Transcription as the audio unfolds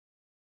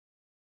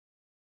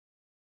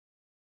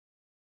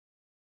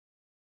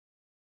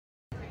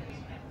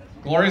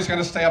Gloria's going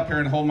to stay up here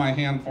and hold my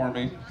hand for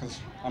me because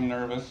I'm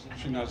nervous.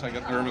 She knows I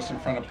get nervous in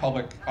front of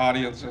public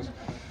audiences.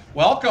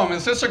 Welcome.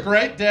 Is this a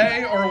great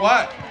day or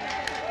what?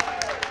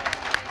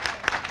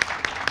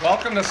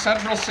 Welcome to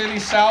Central City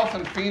South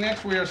in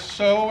Phoenix. We are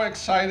so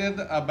excited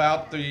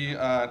about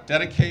the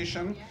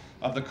dedication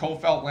of the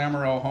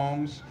Coffelt-Lamoreaux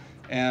homes.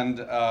 And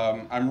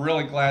I'm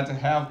really glad to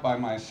have by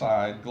my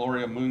side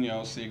Gloria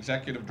Munoz, the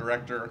Executive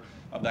Director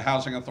of the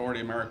Housing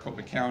Authority of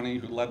Maricopa County,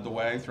 who led the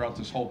way throughout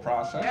this whole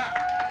process.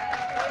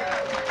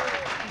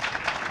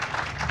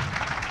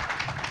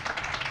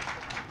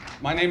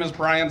 My name is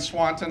Brian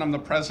Swanton. I'm the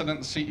President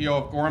and CEO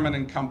of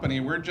Gorman &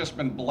 Company. We've just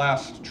been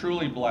blessed,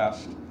 truly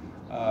blessed,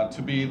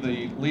 to be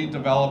the lead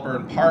developer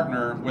and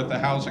partner with the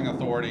Housing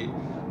Authority,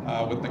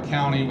 with the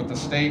county, with the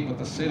state, with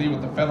the city,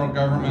 with the federal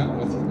government,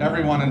 with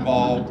everyone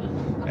involved,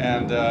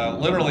 and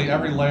literally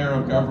every layer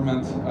of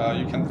government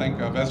you can think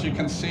of, as you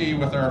can see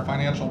with our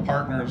financial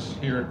partners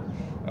here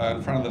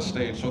in front of the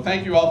stage. So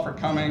thank you all for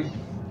coming.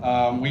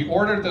 We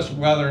ordered this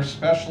weather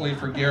especially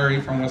for Gary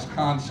from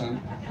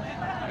Wisconsin,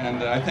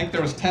 and I think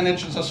there was 10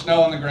 inches of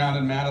snow on the ground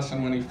in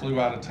Madison when he flew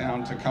out of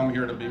town to come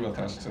here to be with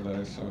us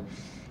today. So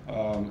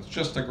it's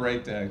just a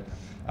great day.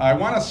 I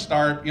want to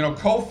start,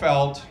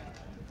 Coffelt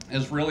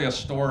is really a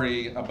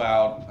story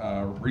about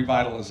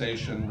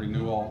revitalization,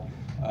 renewal,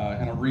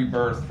 and a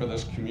rebirth for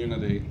this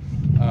community.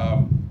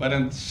 But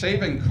in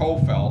saving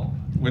Coffelt,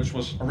 which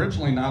was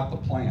originally not the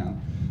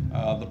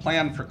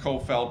plan for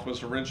Coffelt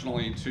was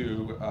originally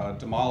to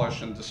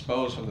demolish and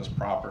dispose of this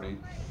property.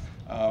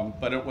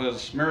 But it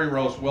was Mary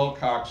Rose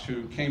Wilcox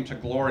who came to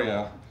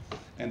Gloria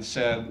and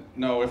said,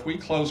 no, if we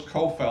close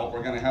Coffelt,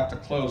 we're going to have to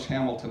close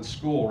Hamilton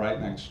School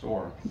right next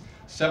door.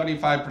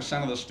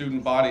 75% of the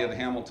student body at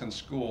Hamilton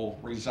School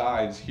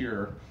resides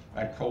here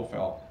at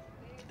Coffelt.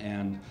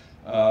 And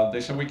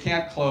they said, we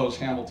can't close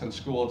Hamilton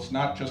School. It's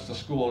not just a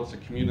school, it's a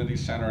community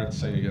center.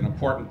 It's an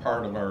important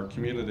part of our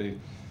community.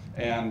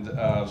 And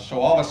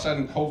so all of a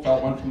sudden,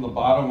 Coffelt went from the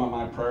bottom of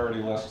my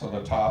priority list to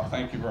the top.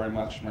 Thank you very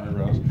much, Mary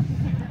Rose.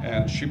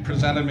 And she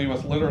presented me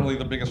with literally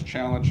the biggest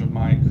challenge of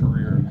my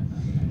career.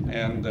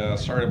 And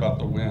sorry about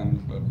the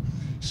wind. But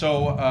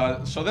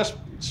so this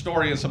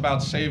story is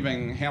about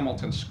saving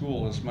Hamilton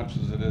School as much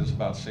as it is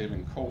about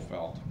saving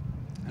Coffelt,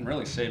 and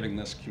really saving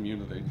this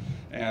community.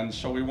 And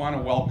so we want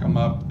to welcome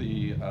up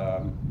the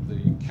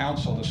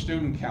council, the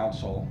student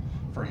council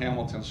for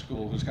Hamilton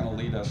School, who's going to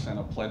lead us in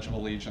a Pledge of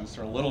Allegiance.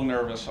 They're a little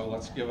nervous, so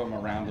let's give them a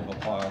round of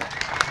applause.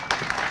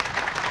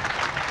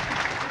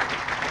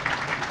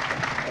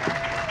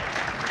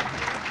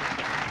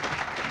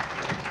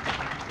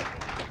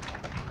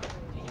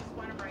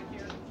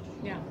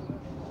 Yeah.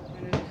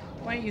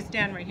 Why don't you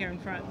stand right here in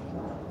front?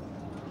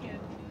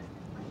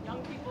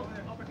 Young people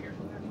are over here.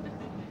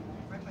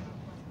 Right by.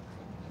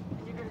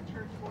 And you're going to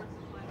turn towards the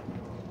flag.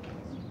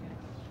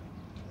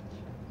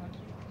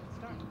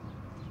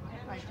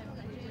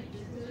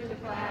 To the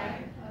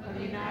flag of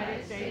the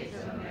United States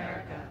of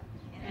America,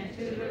 and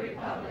to the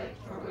republic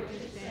for which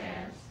it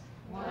stands,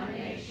 one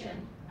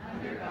nation,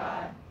 under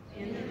God,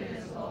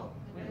 indivisible,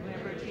 with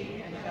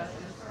liberty and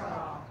justice for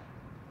all.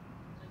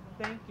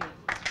 Thank you.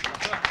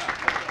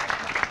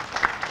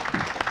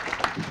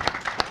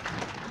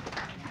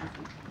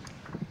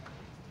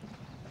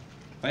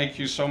 Thank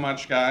you so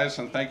much, guys,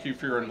 and thank you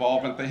for your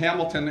involvement. The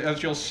Hamilton,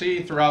 as you'll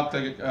see throughout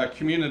the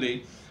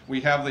community,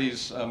 we have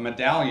these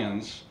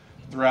medallions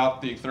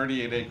throughout the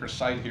 38-acre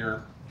site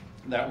here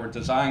that were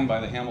designed by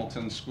the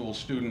Hamilton School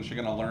students.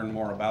 You're going to learn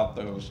more about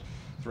those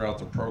throughout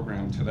the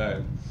program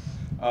today.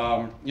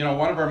 One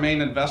of our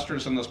main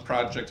investors in this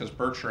project is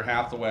Berkshire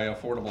Hathaway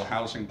Affordable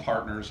Housing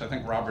Partners. I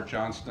think Robert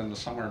Johnston is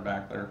somewhere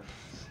back there.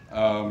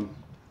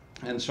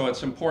 And so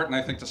it's important,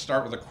 I think, to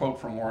start with a quote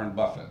from Warren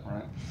Buffett,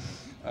 right?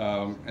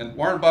 And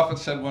Warren Buffett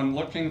said, when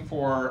looking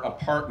for a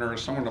partner,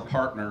 someone to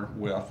partner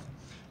with,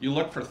 you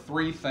look for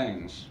three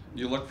things.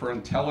 You look for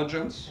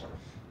intelligence,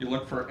 you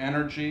look for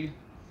energy,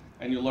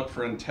 and you look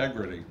for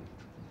integrity.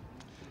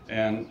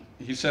 And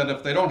he said,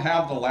 if they don't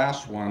have the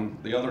last one,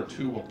 the other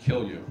two will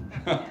kill you.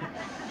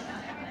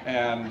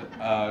 And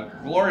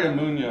Gloria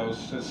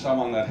Munoz is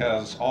someone that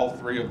has all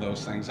three of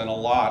those things, and a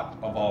lot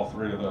of all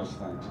three of those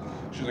things.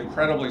 She's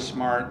incredibly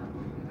smart,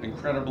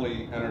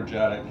 incredibly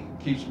energetic,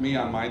 keeps me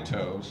on my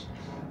toes,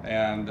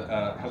 and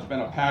has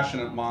been a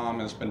passionate mom,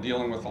 has been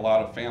dealing with a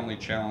lot of family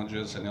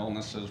challenges and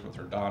illnesses with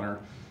her daughter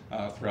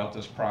throughout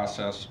this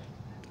process.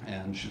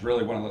 And she's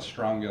really one of the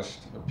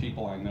strongest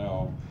people I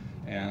know,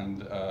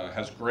 and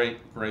has great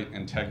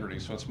integrity.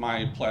 So it's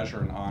my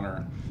pleasure and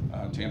honor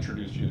to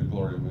introduce you to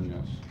Gloria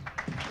Munoz.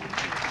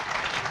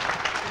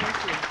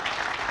 Thank you.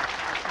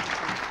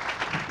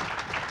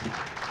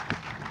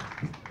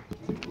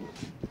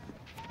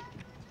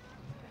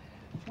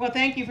 Well,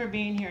 thank you for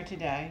being here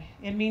today.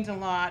 It means a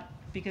lot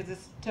because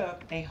this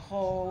took a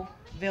whole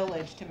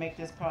village to make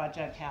this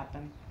project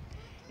happen.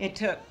 It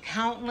took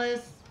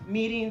countless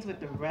meetings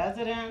with the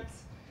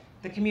residents,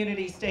 the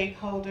community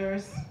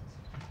stakeholders,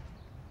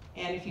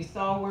 and if you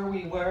saw where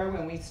we were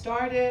when we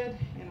started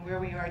and where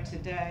we are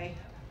today,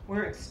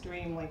 we're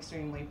extremely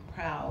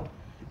proud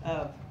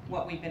of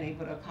what we've been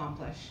able to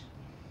accomplish.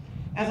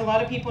 As a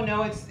lot of people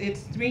know,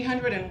 it's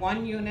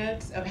 301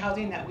 units of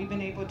housing that we've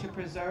been able to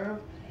preserve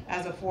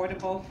as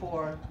affordable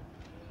for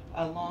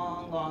a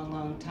long, long,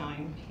 long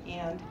time.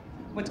 And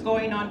what's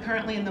going on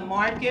currently in the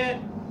market,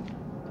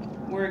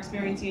 we're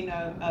experiencing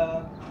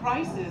a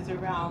crisis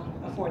around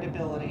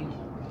affordability.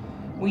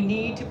 We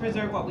need to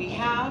preserve what we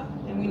have,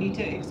 and we need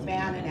to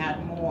expand and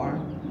add more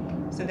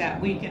so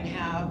that we can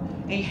have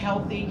a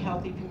healthy,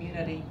 healthy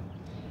community.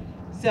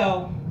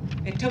 So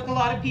it took a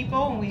lot of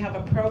people, and we have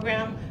a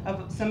program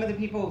of some of the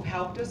people who've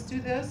helped us do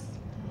this.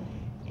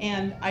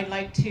 And I'd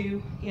like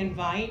to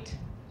invite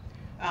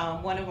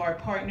one of our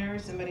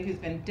partners, somebody who's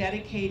been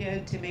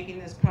dedicated to making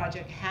this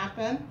project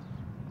happen.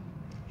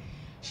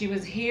 She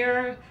was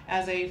here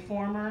as a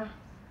former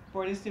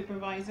Board of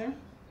Supervisor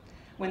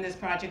when this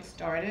project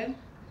started.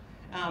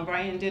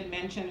 Brian did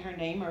mention her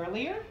name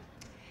earlier,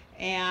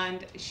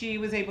 and she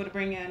was able to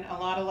bring in a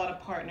lot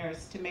of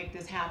partners to make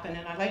this happen.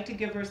 And I'd like to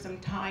give her some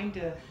time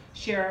to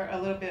share a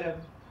little bit of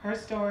her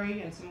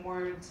story and some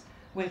words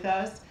with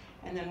us,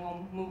 and then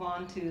we'll move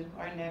on to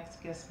our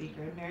next guest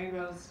speaker, Mary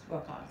Rose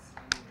Wilcox.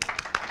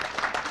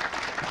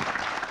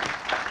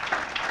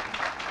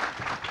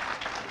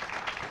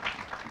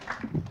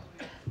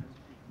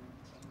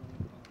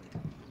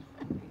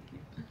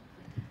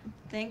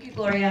 Thank you,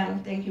 Gloria,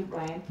 and thank you,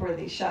 Brian, for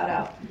the shout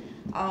out.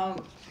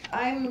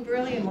 I'm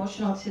really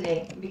emotional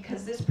today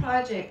because this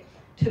project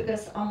took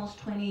us almost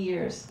 20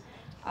 years.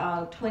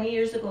 20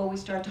 years ago, we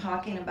started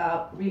talking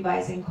about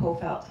revising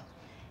Coffelt.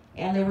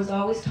 And there was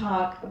always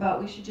talk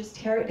about we should just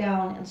tear it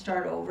down and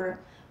start over,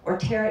 or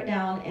tear it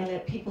down and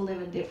let people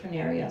live in different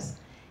areas.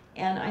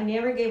 And I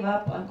never gave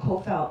up on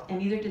Coffelt, and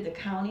neither did the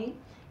county,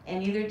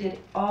 and neither did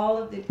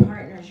all of the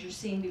partners you're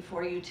seeing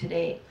before you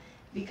today.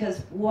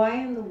 Because why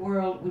in the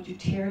world would you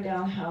tear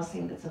down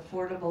housing that's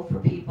affordable for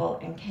people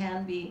and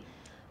can be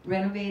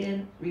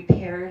renovated,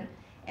 repaired,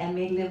 and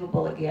made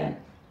livable again?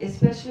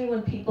 Especially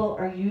when people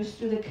are used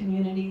to the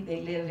community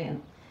they live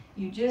in.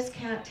 You just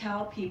can't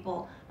tell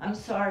people, I'm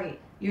sorry,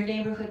 your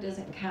neighborhood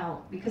doesn't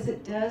count, because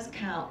it does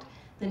count.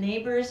 The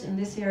neighbors in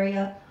this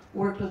area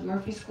worked with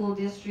Murphy School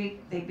District,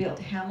 they built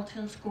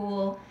Hamilton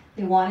School,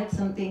 they wanted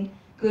something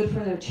good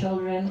for their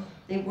children,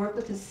 they worked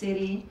with the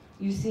city.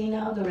 You see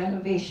now the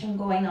renovation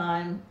going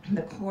on,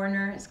 the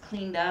corner is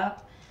cleaned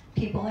up,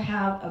 people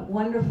have a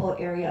wonderful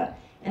area,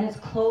 and it's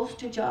close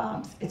to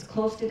jobs. It's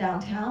close to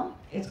downtown,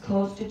 it's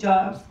close to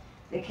jobs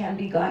that can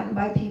be gotten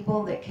by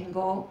people that can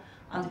go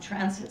on the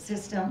transit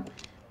system,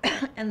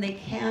 and they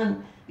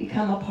can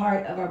become a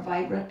part of our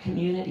vibrant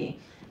community.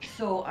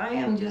 So I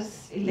am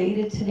just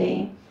elated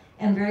today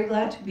and very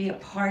glad to be a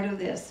part of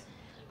this.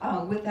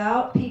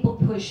 Without people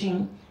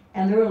pushing,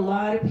 and there were a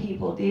lot of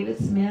people, David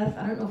Smith,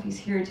 I don't know if he's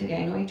here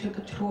today, I know he took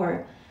a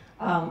tour,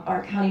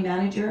 our county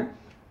manager.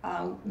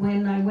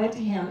 When I went to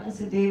him and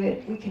said,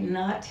 David, we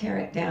cannot tear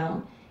it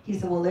down. He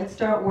said, well, let's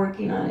start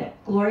working on it.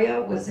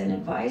 Gloria was an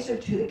advisor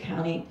to the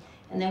county,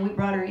 and then we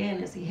brought her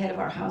in as the head of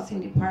our housing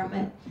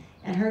department,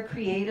 and her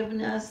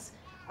creativeness,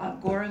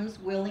 Gorham's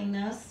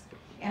willingness,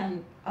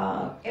 and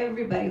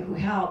everybody who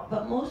helped.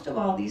 But most of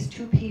all, these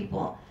two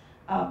people,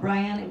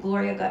 Brian and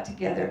Gloria, got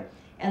together,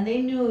 and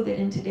they knew that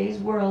in today's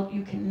world,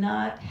 you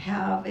cannot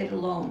have it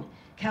alone.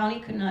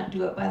 County could not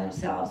do it by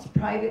themselves.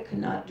 Private could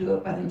not do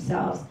it by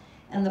themselves.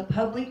 And the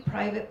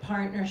public-private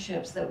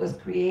partnerships that was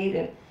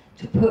created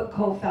to put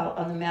Coffelt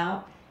on the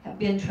map have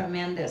been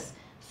tremendous.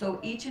 So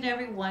each and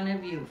every one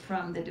of you,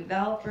 from the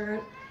developer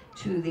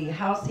to the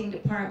housing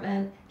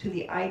department, to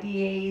the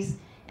IDAs,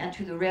 and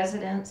to the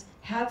residents,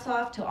 hats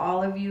off to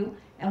all of you.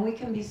 And we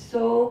can be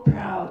so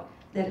proud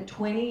that a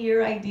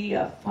 20-year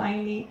idea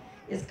finally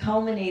is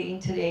culminating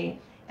today.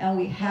 And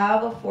we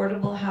have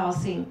affordable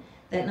housing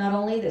that not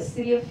only the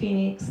city of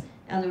Phoenix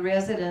and the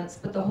residents,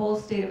 but the whole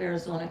state of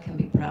Arizona can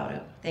be proud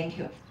of. Thank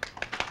you.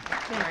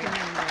 Thank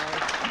you, Mary.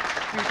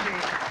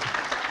 Appreciate it.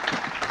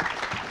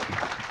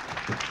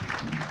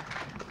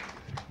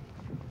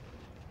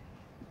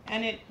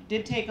 And it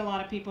did take a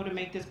lot of people to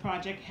make this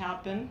project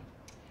happen.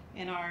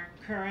 And our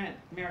current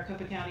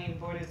Maricopa County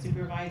Board of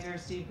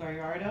Supervisors, Steve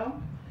Gallardo,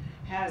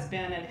 has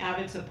been an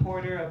avid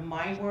supporter of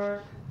my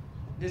work,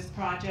 this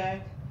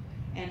project,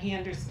 and he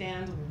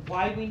understands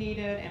why we need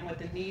it and what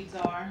the needs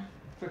are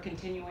for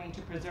continuing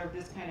to preserve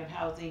this kind of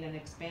housing and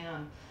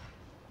expand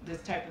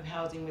this type of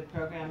housing with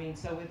programming.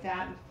 So with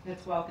that,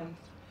 let's welcome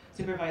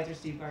Supervisor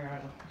Steve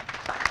Gallardo.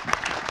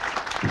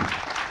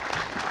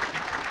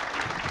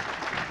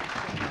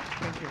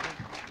 Thank you.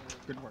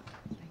 Good work.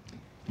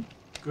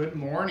 Good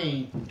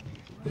morning.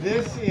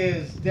 This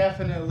is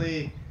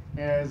definitely,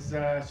 as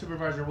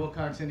Supervisor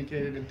Wilcox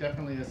indicated,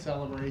 definitely a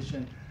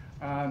celebration.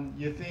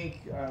 You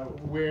think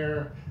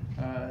where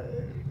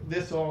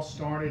this all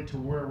started to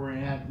where we're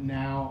at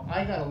now.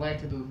 I got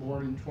elected to the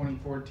board in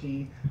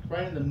 2014,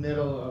 right in the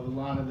middle of a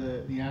lot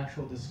of the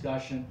actual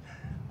discussion.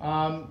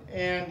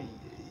 And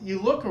you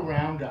look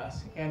around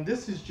us, and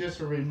this is just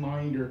a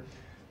reminder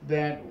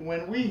that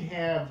when we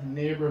have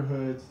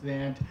neighborhoods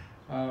that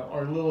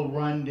are a little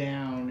run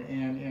down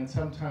and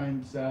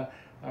sometimes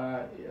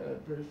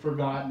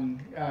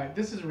forgotten.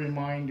 This is a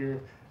reminder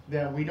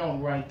that we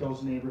don't write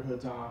those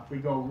neighborhoods off. We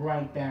go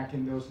right back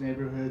in those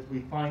neighborhoods.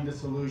 We find the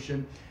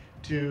solution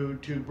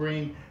to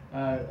bring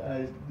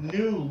a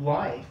new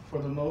life,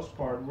 for the most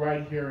part,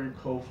 right here in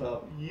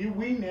Coffelt.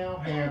 We now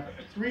have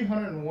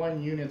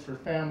 301 units for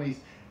families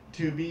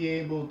to be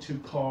able to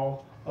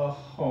call a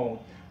home.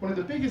 One of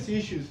the biggest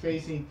issues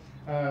facing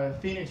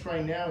Phoenix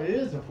right now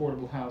is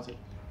affordable housing.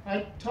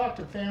 I talk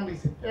to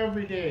families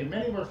every day.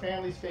 Many of our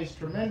families face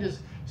tremendous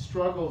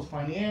struggles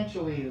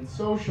financially and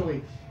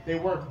socially. They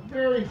work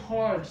very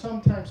hard,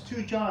 sometimes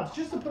 2 jobs,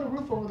 just to put a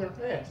roof over their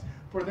heads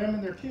for them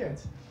and their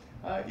kids.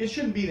 It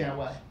shouldn't be that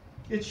way.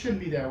 It shouldn't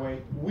be that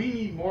way. We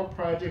need more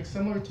projects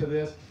similar to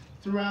this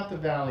throughout the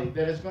valley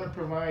that is going to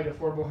provide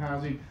affordable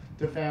housing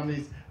to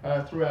families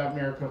throughout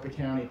Maricopa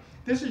County.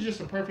 This is just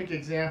a perfect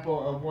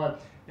example of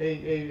what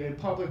a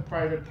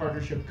public-private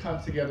partnership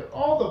comes together.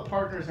 All the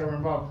partners that are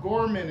involved,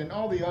 Gorman and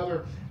all the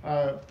other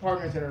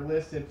partners that are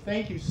listed,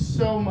 thank you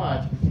so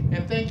much.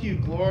 And thank you,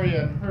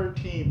 Gloria and her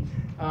team,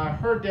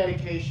 her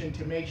dedication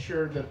to make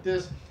sure that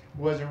this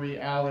was a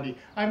reality.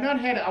 I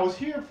was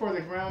here for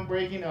the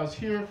groundbreaking. I was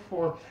here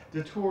for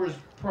the tours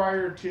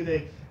prior to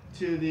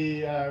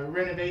the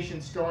renovation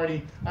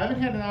starting. I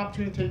haven't had an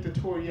opportunity to take the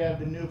tour yet of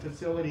the new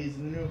facilities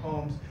and the new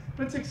homes,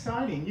 but it's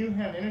exciting. You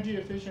have energy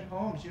efficient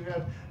homes. You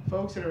have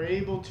folks that are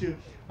able to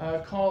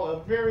call a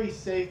very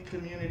safe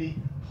community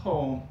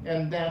home,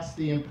 and that's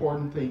the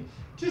important thing.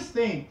 Just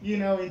think, you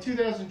know, in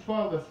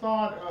 2012, the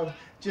thought of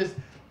just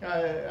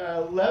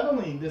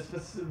leveling this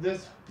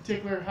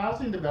particular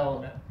housing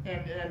development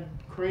and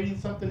creating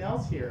something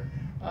else here.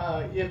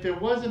 If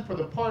it wasn't for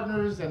the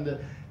partners and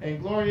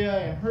Gloria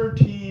and her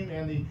team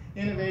and the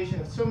innovation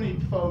of so many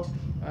folks,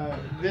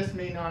 this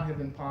may not have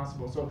been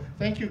possible. So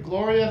thank you,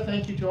 Gloria.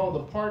 Thank you to all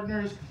the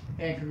partners,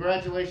 and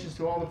congratulations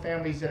to all the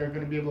families that are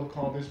going to be able to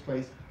call this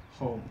place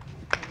home.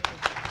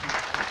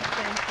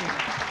 Thank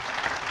you.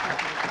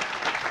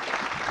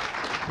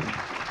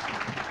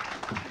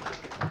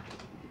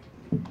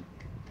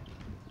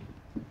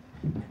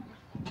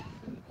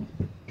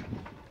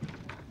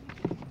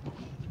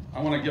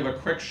 I want to give a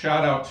quick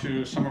shout out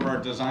to some of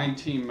our design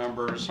team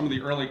members. Some of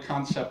the early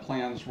concept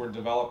plans were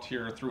developed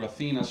here through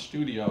Athena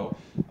Studio,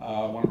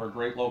 one of our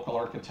great local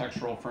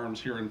architectural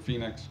firms here in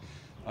Phoenix.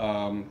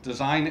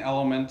 Design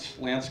Element,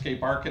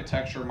 Landscape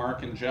Architecture,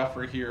 Mark and Jeff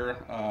are here.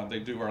 They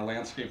do our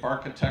landscape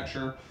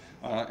architecture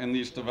in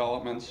these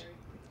developments.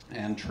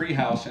 And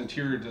Treehouse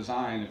Interior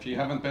Design. If you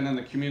haven't been in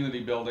the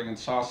community building and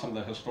saw some of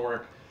the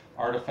historic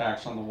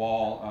artifacts on the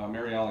wall,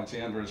 Mary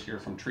Alexandra is here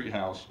from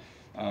Treehouse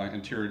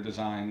Interior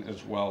Design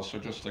as well. So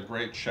just a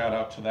great shout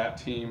out to that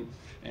team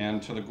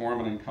and to the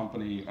Gorman and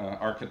Company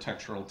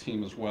architectural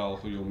team as well,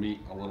 who you'll meet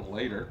a little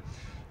later.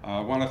 I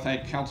want to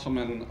thank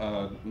Councilman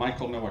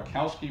Michael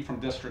Nowakowski from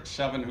District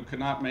 7, who could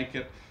not make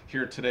it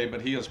here today, but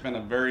he has been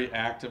a very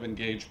active,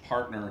 engaged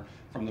partner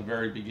from the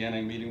very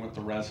beginning, meeting with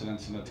the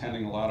residents and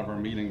attending a lot of our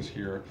meetings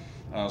here.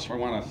 So I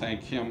want to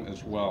thank him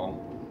as well.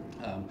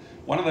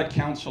 One of the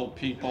council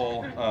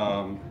people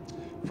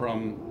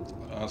from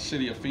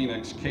City of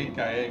Phoenix, Kate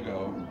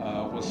Gallego,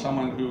 was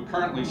someone who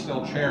currently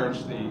still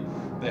chairs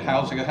the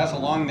housing. It has a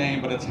long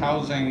name, but it's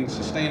Housing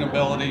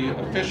Sustainability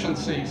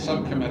Efficiency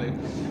Subcommittee.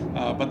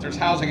 But there's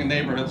housing in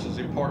neighborhoods is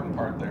the important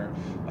part there.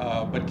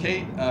 But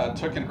Kate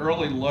took an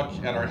early look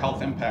at our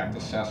health impact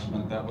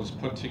assessment that was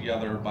put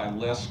together by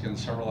LISC and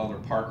several other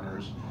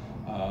partners.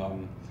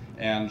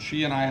 And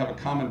she and I have a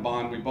common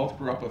bond. We both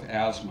grew up with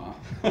asthma.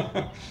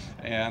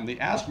 And the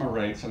asthma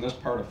rates in this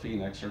part of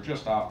Phoenix are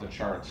just off the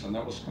charts, and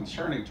that was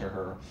concerning to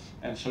her.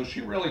 And so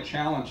she really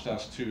challenged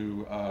us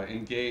to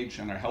engage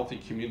in our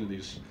Healthy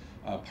Communities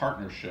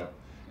partnership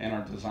and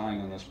our design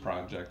in this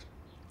project.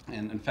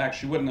 And in fact,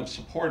 she wouldn't have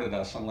supported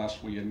us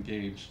unless we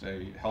engaged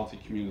a Healthy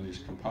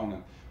Communities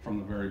component from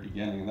the very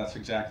beginning, and that's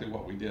exactly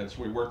what we did.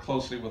 So we worked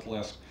closely with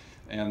LISC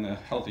and the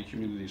Healthy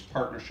Communities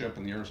Partnership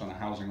and the Arizona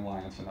Housing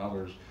Alliance and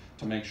others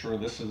to make sure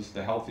this is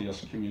the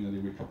healthiest community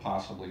we could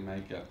possibly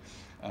make it.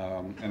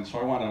 And so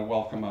I want to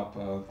welcome up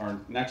our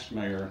next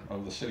mayor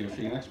of the city of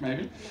Phoenix,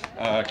 maybe,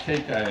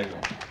 Kate Gallego.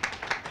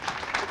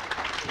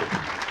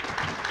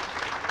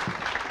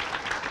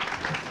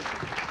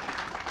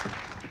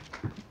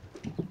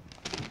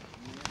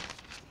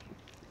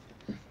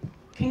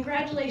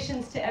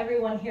 Congratulations to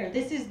everyone here.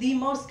 This is the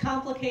most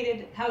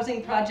complicated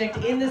housing project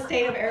in the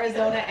state of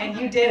Arizona, and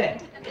you did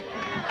it.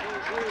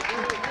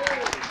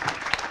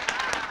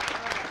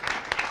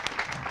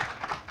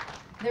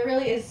 There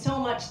really is so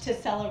much to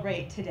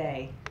celebrate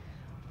today.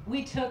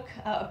 We took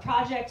a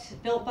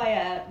project built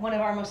by one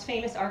of our most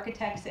famous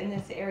architects in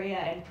this area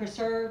and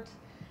preserved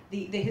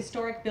the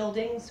historic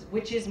buildings,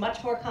 which is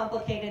much more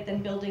complicated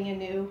than building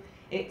anew.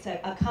 It's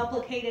a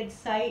complicated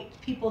site.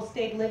 People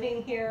stayed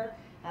living here.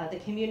 The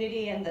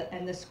community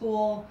and the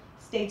school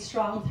stayed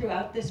strong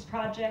throughout this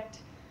project.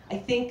 I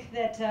think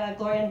that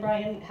Gloria and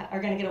Brian are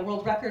going to get a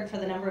world record for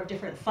the number of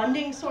different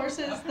funding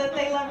sources that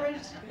they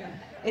leveraged.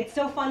 It's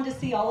so fun to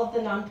see all of the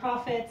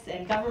nonprofits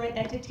and government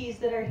entities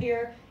that are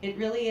here. It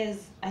really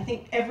is, I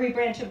think every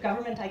branch of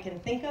government I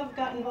can think of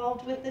got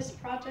involved with this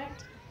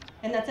project.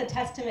 And that's a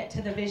testament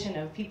to the vision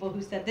of people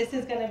who said, this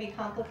is going to be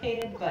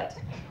complicated, but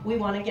we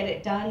want to get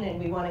it done,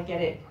 and we want to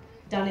get it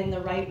done in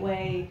the right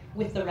way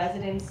with the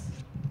residents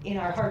in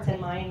our hearts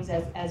and minds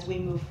as we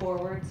move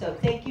forward. So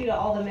thank you to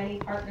all the many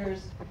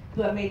partners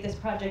who have made this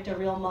project a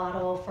real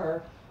model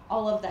for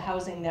all of the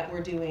housing that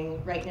we're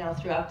doing right now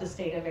throughout the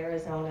state of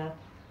Arizona.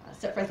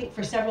 So I think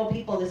for several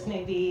people, this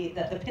may be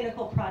the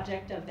pinnacle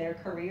project of their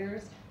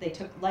careers. They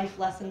took life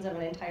lessons of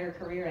an entire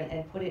career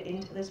and put it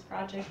into this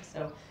project.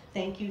 So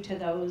thank you to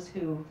those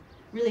who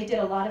really did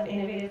a lot of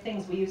innovative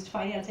things. We used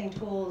financing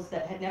tools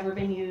that had never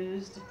been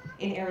used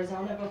in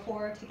Arizona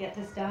before to get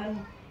this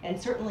done, and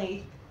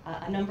certainly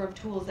a number of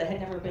tools that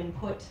had never been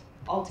put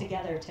all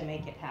together to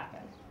make it happen.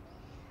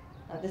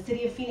 The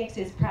City of Phoenix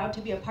is proud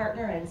to be a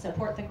partner and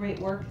support the great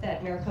work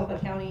that Maricopa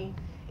County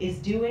is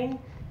doing,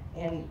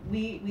 and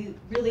we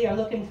really are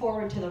looking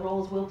forward to the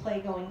roles we'll play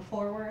going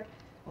forward.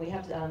 We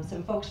have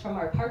some folks from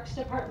our Parks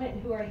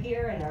Department who are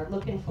here and are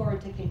looking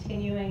forward to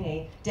continuing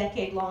a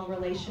decade-long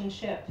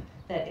relationship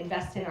that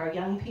invests in our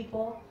young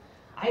people.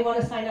 I want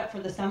to sign up for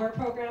the summer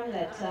program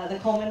that the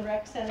Coleman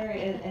Rec Center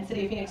and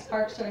City of Phoenix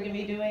Parks are going to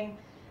be doing.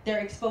 They're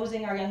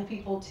exposing our young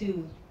people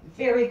to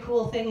very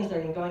cool things.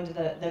 They're going to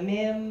the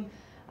MIM,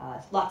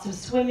 lots of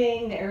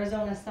swimming, the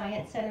Arizona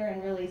Science Center,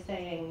 and really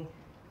saying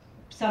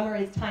summer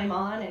is time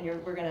on, and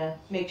we're going to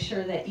make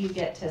sure that you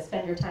get to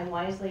spend your time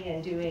wisely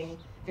and doing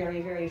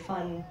very, very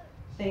fun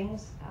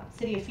things.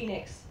 City of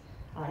Phoenix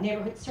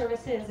Neighborhood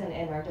Services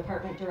and our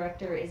department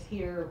director is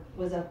here,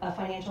 was a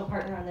financial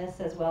partner on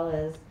this, as well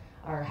as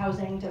our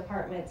housing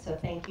department. So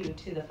thank you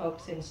to the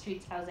folks in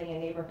Streets, Housing,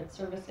 and Neighborhood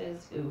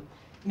Services who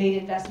made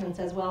investments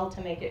as well to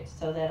make it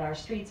so that our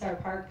streets, our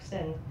parks,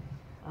 and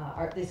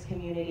this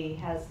community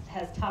has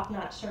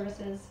top-notch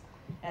services.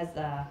 As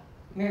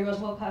Mary Rose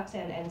Wilcox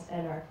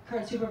and our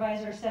current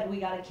supervisor said, we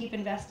got to keep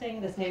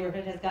investing. This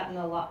neighborhood has gotten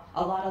a lot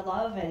of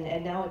love,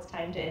 and now it's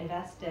time to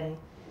invest and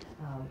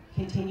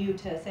continue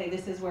to say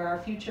this is where our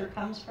future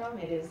comes from.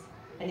 It is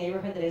a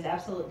neighborhood that is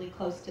absolutely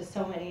close to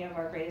so many of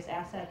our greatest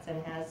assets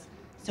and has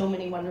so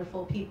many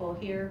wonderful people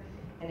here.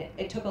 And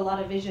it took a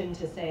lot of vision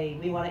to say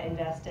we want to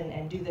invest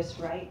and do this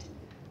right.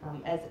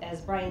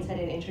 As Brian said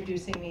in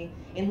introducing me,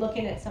 in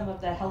looking at some of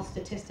the health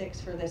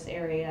statistics for this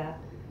area,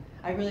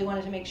 I really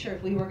wanted to make sure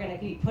if we were going to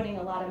be putting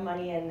a lot of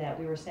money in, that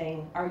we were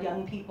saying our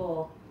young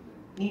people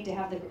need to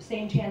have the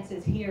same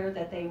chances here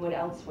that they would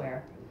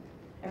elsewhere.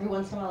 Every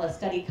once in a while a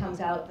study comes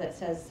out that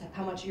says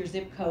how much your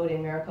zip code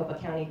in Maricopa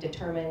County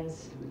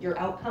determines your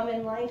outcome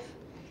in life.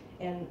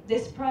 And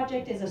this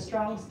project is a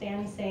strong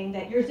stand saying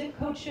that your zip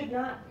code should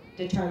not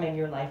determine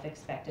your life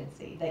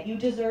expectancy, that you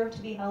deserve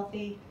to be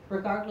healthy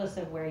regardless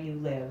of where you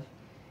live.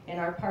 And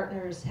our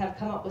partners have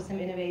come up with some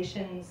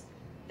innovations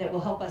that will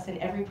help us in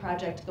every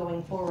project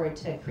going forward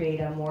to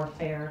create a more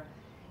fair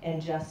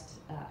and just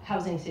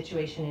housing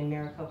situation in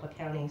Maricopa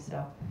County.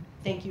 So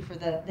thank you for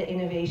the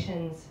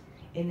innovations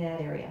in that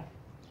area.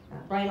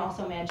 Brian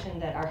also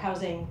mentioned that our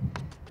housing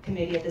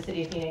committee at the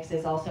City of Phoenix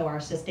is also our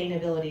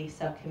sustainability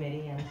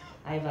subcommittee, and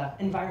I have an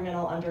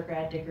environmental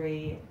undergrad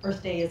degree.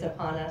 Earth Day is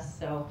upon us,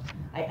 so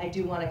I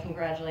do want to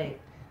congratulate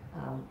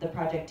the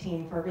project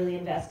team for really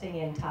investing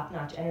in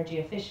top-notch energy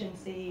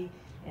efficiency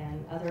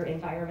and other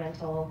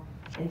environmental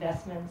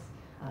investments.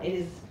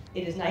 It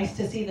is nice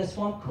to see the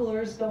swamp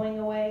coolers going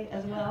away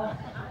as well.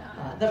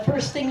 The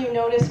first thing you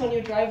notice when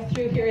you drive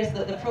through here is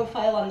that the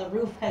profile on the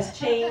roof has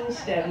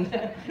changed and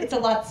it's a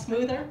lot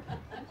smoother.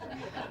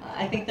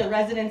 I think the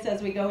residents,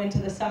 as we go into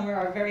the summer,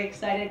 are very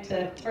excited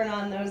to turn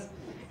on those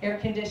air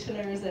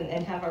conditioners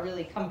and have a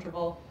really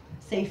comfortable,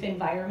 safe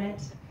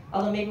environment.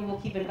 Although maybe we'll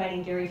keep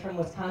inviting Gary from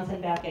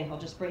Wisconsin back and he'll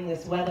just bring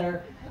this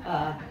weather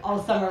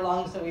all summer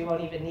long, so we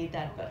won't even need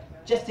that.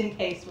 But just in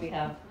case, we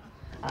have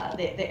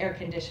the air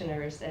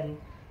conditioners and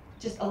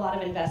just a lot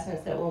of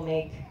investments that will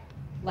make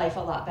life a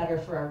lot better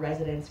for our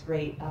residents.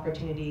 Great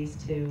opportunities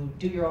to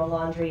do your own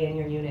laundry in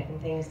your unit and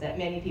things that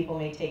many people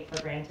may take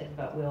for granted,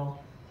 but will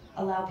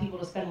allow people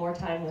to spend more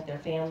time with their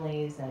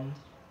families and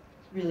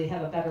really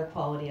have a better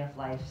quality of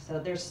life. So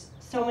there's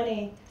so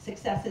many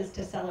successes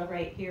to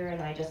celebrate here,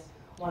 and I just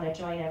want to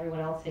join everyone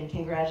else in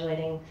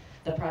congratulating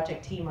the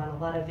project team on a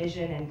lot of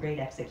vision and great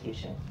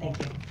execution. Thank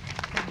you.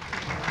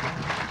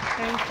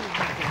 Thank you.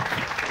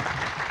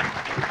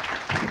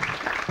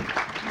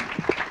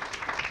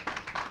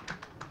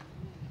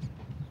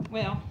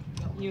 Well,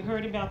 you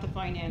heard about the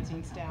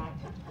financing stack.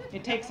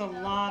 It takes a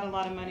lot of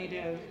money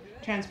to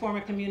transform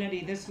a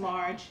community this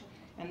large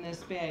and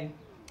this big.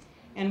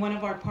 And one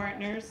of our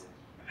partners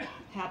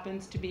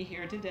happens to be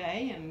here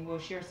today and will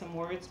share some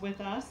words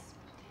with us.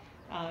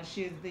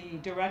 She is the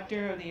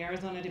director of the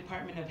Arizona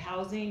Department of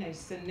Housing, a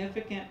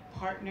significant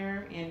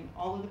partner in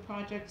all of the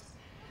projects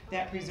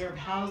that preserve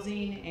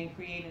housing and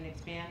create and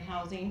expand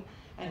housing.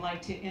 I'd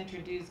like to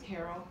introduce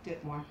Carol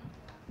Dittmore.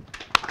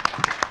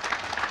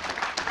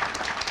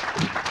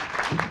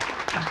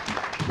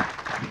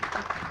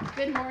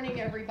 Good morning,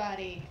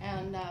 everybody.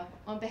 And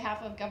on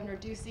behalf of Governor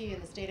Ducey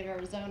and the state of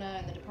Arizona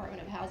and the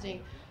Department of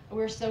Housing,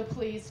 we're so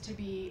pleased to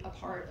be a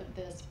part of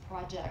this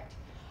project.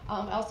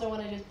 I also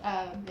wanted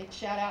to make a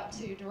shout out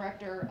to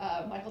Director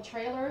Michael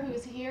Traylor,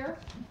 who's here.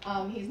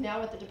 He's now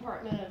with the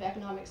Department of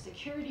Economic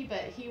Security,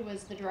 but he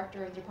was the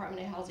director of the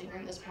Department of Housing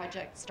when this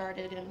project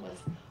started and was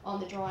on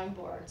the drawing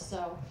board.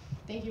 So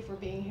thank you for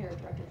being here,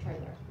 Director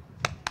Traylor.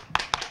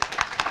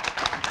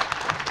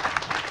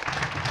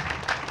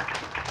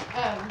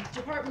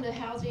 Department of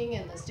Housing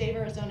and the state of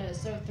Arizona is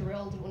so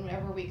thrilled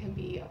whenever we can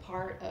be a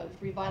part of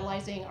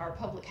revitalizing our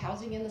public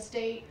housing in the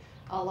state.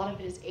 A lot of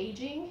it is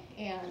aging,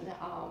 and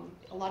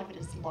a lot of it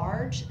is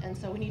large, and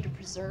so we need to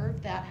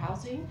preserve that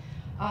housing.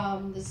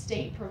 The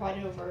state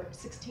provided over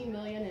 $16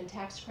 million in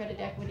tax credit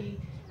equity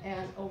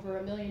and over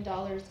 $1 million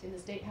in the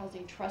State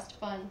Housing Trust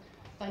Fund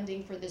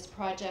funding for this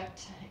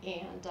project,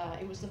 and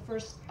it was the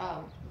first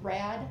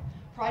RAD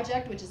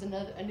project, which is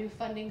a new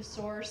funding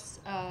source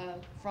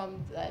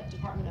from the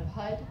Department of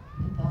HUD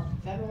at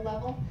the federal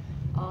level.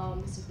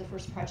 This is the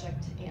first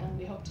project, and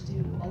we hope to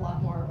do a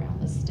lot more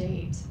around the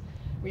state.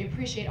 We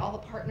appreciate all the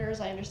partners.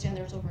 I understand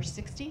there's over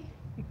 60,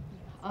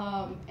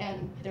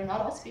 and they're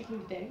not all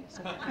speaking today.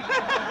 So,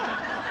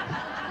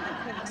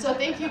 so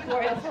thank you,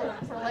 Gloria,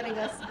 for letting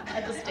us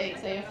at the state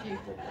say a few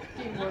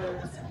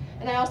words.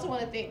 And I also want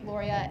to thank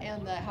Gloria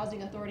and the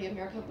Housing Authority of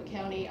Maricopa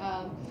County.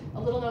 A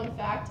little known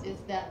fact is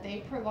that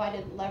they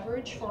provided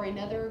leverage for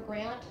another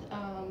grant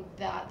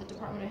that the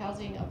Department of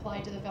Housing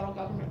applied to the federal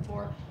government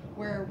for,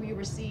 where we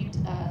received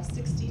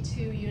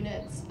 62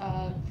 units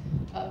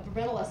of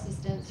rental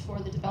assistance for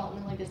the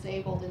developmentally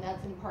disabled, and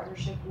that's in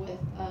partnership with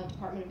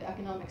Department of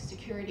Economic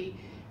Security.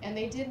 And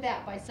they did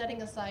that by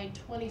setting aside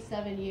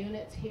 27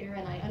 units here,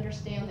 and I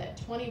understand that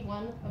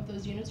 21 of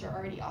those units are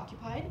already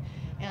occupied,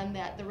 and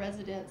that the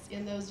residents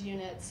in those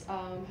units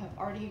have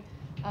already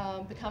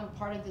become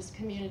part of this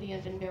community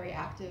and been very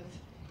active.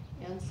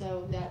 And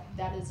so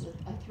that is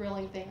a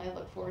thrilling thing. I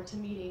look forward to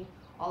meeting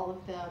all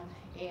of them,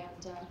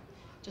 and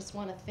just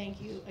want to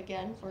thank you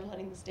again for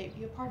letting the state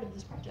be a part of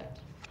this project.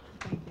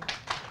 Thank you.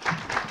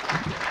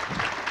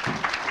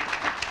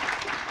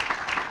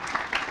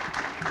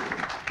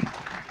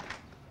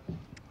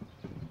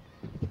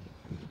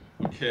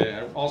 Okay,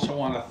 I also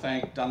want to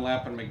thank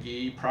Dunlap and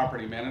McGee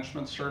Property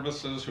Management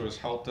Services, who has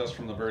helped us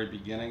from the very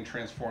beginning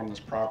transform this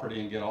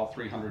property and get all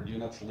 300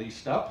 units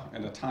leased up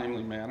in a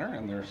timely manner,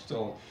 and they're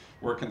still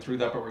working through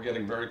that, but we're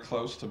getting very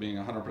close to being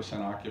 100%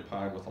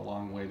 occupied with a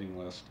long waiting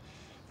list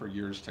for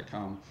years to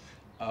come.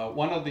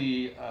 One of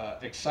the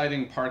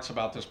exciting parts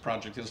about this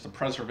project is the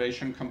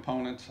preservation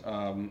component.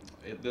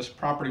 This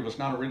property was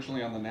not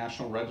originally on the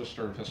National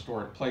Register of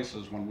Historic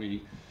Places when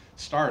we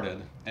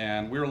started,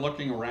 and we were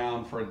looking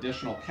around for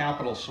additional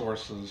capital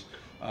sources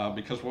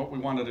because what we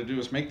wanted to do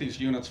is make these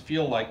units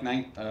feel like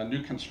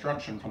new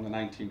construction from the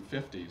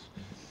 1950s.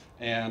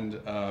 And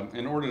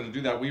in order to do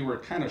that, we were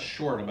kind of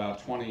short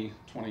about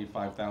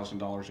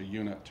 $25,000 a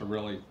unit to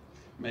really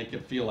make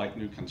it feel like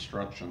new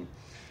construction.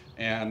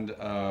 And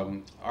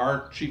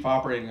our chief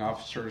operating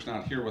officer is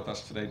not here with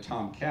us today,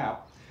 Tom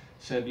Kapp,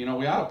 said, you know,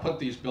 we ought to put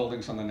these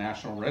buildings on the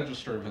National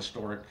Register of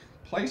Historic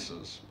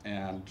Places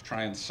and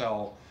try and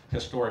sell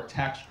historic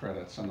tax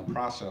credits in the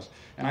process.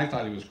 And I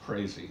thought he was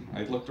crazy.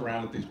 I looked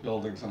around at these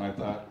buildings and I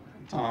thought,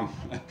 Tom,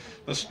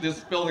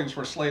 these buildings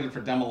were slated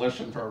for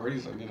demolition for a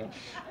reason, you know.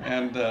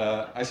 And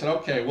I said,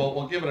 okay, well,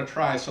 we'll give it a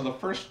try. So the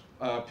first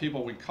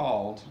people we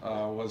called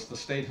was the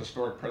State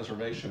Historic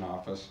Preservation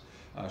Office,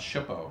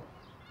 SHPO.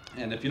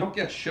 And if you don't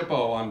get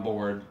SHPO on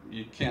board,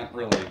 you can't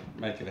really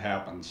make it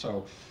happen.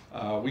 So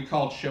we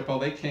called SHPO,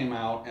 they came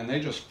out and they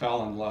just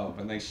fell in love.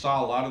 And they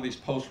saw a lot of these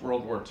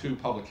post-World War II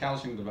public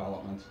housing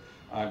developments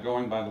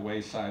going by the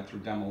wayside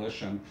through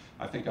demolition.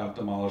 I think I've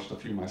demolished a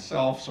few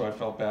myself, so I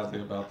felt badly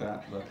about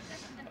that. But,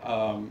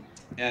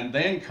 and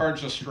they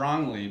encouraged us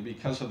strongly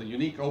because of the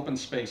unique open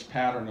space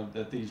pattern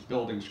that these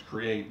buildings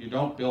create. You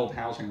don't build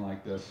housing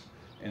like this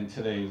in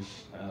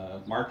today's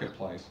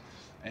marketplace.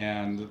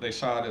 And they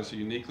saw it as a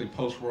uniquely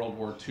post-World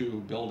War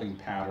II building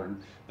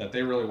pattern that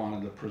they really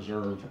wanted to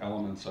preserve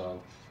elements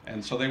of.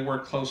 And so they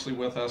worked closely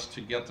with us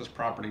to get this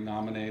property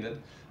nominated,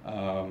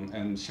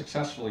 and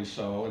successfully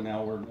so, and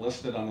now we're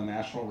listed on the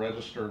National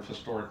Register of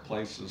Historic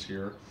Places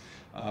here.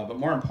 But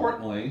more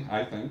importantly,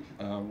 I think,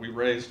 we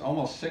raised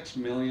almost $6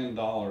 million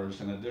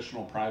in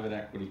additional private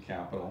equity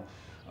capital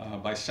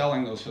by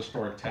selling those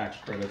historic tax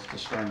credits to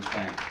Stearns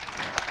Bank.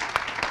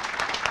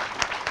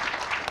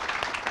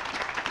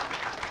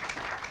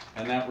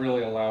 And that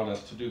really allowed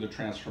us to do the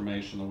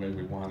transformation the way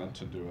we wanted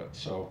to do it.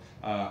 So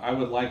I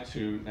would like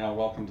to now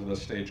welcome to the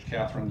stage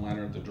Catherine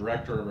Leonard, the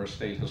Director of our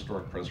State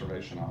Historic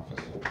Preservation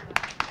Office.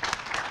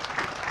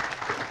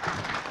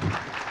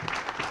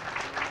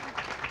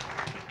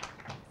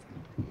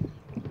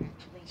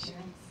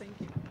 Congratulations.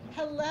 Thank you.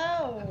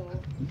 Hello.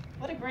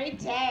 What a great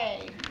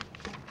day.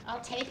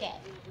 I'll take it.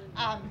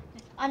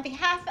 On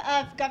behalf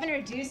of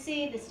Governor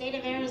Ducey, the state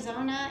of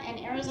Arizona, and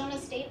Arizona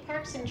State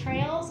Parks and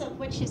Trails, of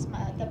which is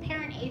the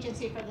parent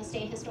agency for the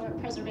State Historic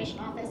Preservation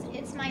Office,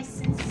 it's my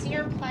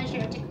sincere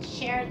pleasure to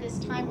share this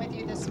time with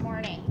you this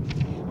morning.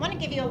 I want to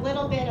give you a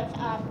little bit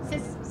of,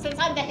 since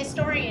I'm the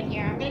historian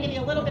here, I'm going to give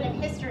you a little bit of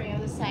history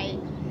of the site.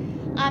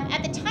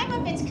 At the time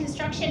of its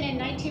construction in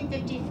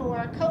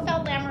 1954,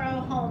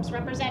 Coffelt-Lamoreaux homes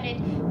represented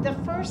the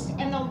first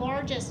and the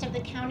largest of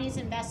the county's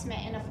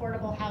investment in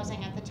affordable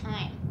housing at the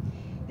time.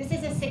 This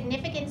is a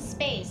significant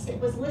space. It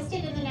was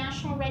listed in the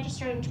National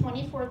Register in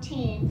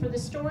 2014 for the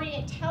story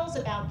it tells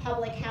about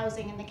public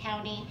housing in the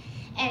county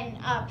and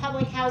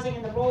public housing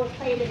and the role it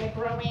played in the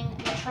growing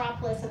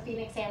metropolis of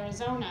Phoenix,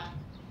 Arizona.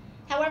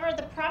 However,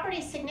 the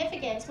property's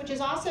significance, which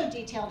is also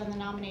detailed in the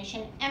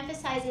nomination,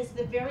 emphasizes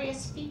the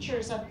various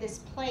features of this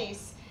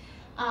place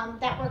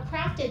that were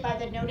crafted by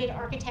the noted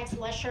architects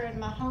Lesher and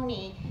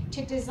Mahoney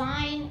to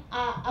design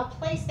a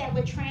place that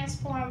would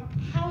transform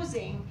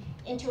housing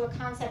into a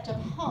concept of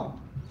home.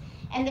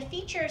 And the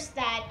features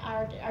that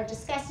are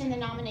discussed in the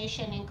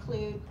nomination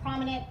include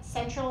prominent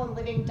central and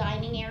living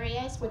dining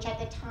areas, which at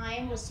the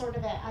time was sort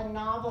of a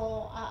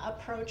novel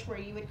approach where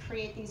you would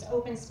create these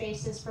open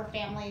spaces for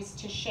families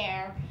to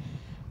share.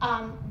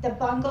 The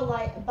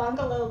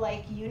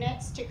bungalow-like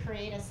units to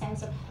create a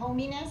sense of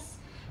hominess,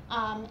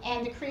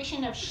 and the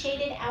creation of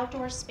shaded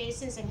outdoor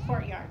spaces and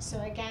courtyards.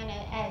 So again,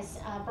 as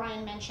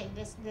Brian mentioned,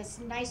 this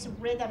nice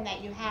rhythm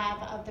that you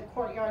have of the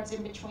courtyards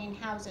in between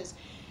houses,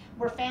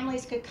 where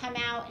families could come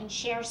out and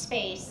share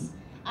space,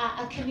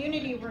 a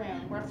community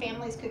room where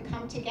families could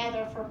come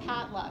together for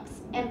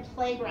potlucks, and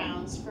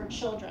playgrounds for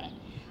children.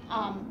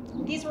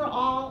 These were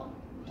all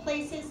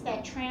places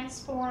that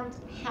transformed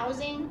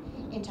housing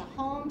into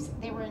homes.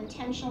 They were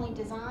intentionally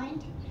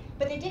designed,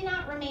 but they did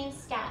not remain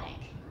static.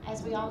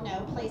 As we all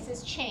know,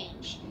 places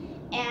change.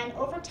 And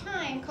over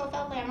time,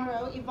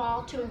 Coffelt-Lamoreaux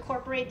evolved to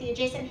incorporate the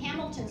adjacent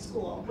Hamilton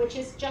School, which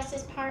is just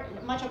as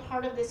much a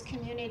part of this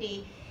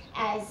community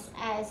as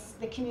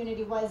the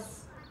community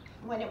was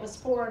when it was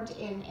formed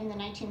in the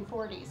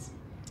 1940s,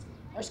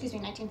 or excuse me,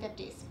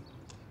 1950s.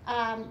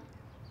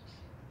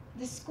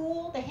 The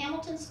school, the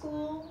Hamilton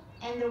School,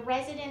 and the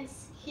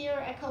residents here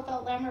at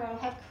Coffelt-Lamoreaux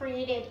have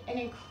created an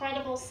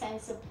incredible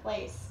sense of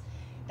place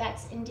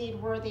that's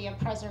indeed worthy of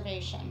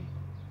preservation.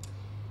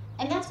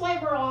 And that's why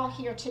we're all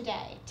here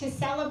today, to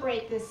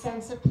celebrate this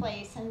sense of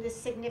place and this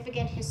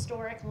significant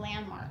historic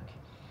landmark.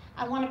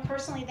 I want to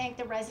personally thank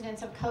the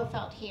residents of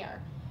Coffelt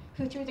here,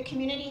 who through the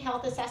community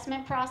health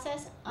assessment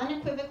process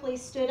unequivocally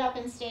stood up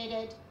and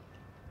stated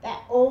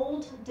that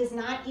old does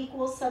not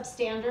equal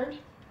substandard,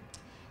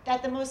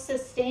 that the most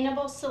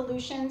sustainable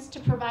solutions to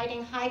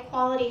providing high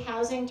quality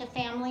housing to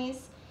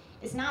families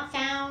is not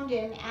found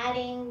in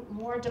adding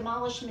more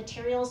demolished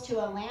materials to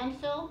a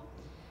landfill,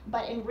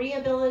 but in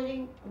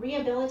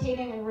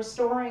rehabilitating and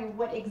restoring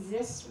what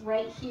exists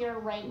right here,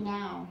 right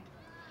now.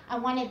 I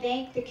want to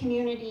thank the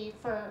community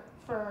for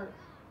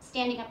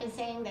standing up and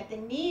saying that the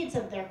needs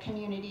of their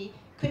community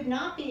could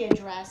not be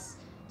addressed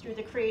through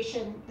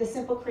the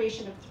simple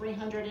creation of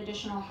 300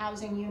 additional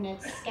housing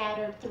units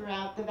scattered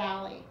throughout the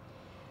valley.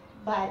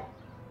 But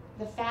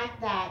the fact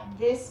that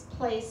this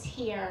place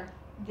here,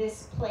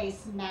 this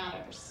place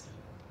matters.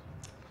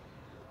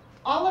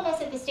 All of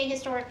us at the State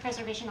Historic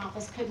Preservation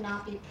Office could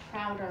not be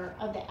prouder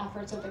of the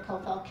efforts of the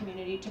Coffelt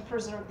community to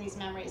preserve these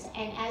memories.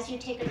 And as you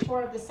take a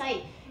tour of the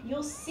site,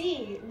 you'll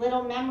see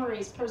little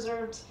memories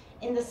preserved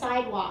in the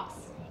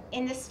sidewalks,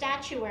 in the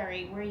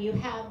statuary, where you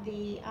have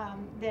the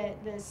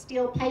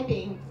steel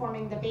piping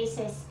forming the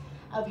basis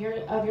of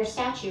your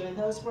statue, and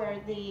those were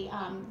the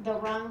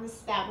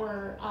rungs that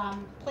were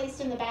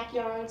placed in the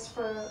backyards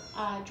for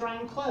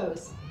drying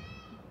clothes.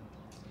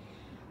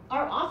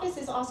 Our office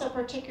is also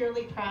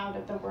particularly proud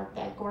of the work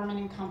that Gorman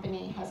and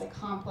Company has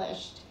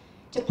accomplished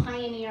to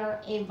pioneer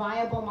a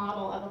viable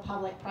model of a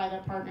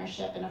public-private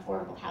partnership in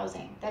affordable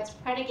housing that's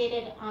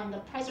predicated on the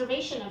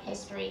preservation of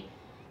history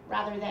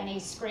rather than a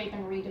scrape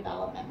and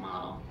redevelopment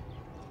model.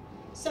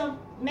 So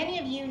many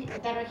of you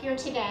that are here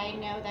today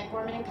know that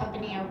Gorman and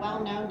Company are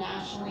well known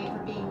nationally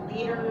for being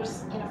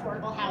leaders in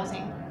affordable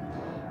housing.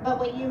 But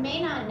what you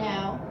may not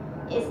know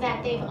is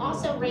that they've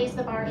also raised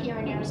the bar here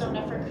in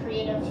Arizona for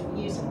creative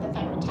use of the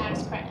federal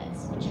tax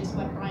credits, which is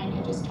what Brian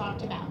had just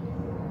talked about.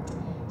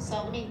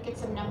 So let me get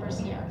some numbers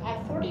here.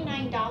 At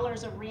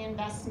 $49 of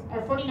reinvestment,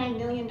 or $49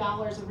 million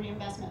of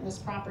reinvestment in this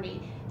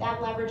property, that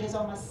leverages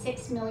almost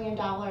 $6 million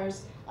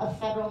of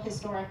federal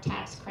historic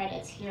tax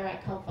credits here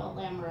at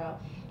Coffelt-Lamoreaux.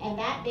 And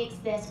that makes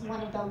this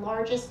one of the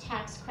largest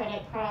tax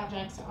credit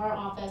projects our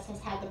office has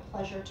had the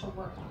pleasure to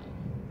work on.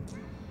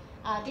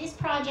 These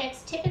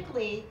projects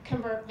typically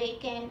convert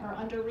vacant or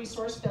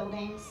under-resourced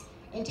buildings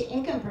into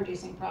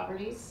income-producing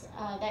properties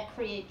that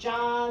create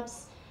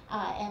jobs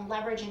and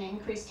leverage an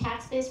increased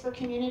tax base for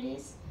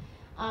communities.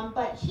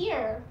 But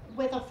here,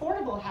 with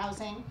affordable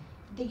housing,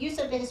 the use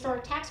of the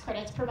historic tax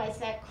credits provides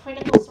that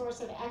critical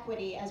source of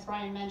equity, as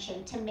Brian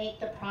mentioned, to make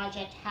the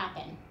project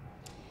happen.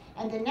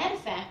 And the net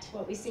effect,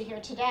 what we see here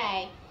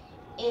today,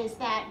 is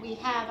that we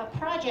have a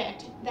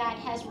project that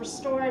has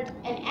restored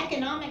an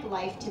economic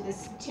life to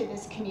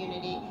this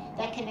community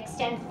that can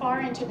extend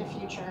far into the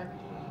future.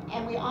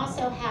 And we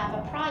also have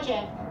a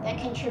project that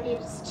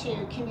contributes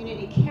to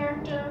community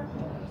character,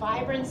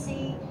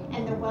 vibrancy,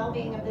 and the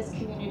well-being of this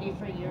community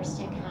for years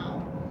to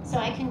come. So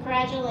I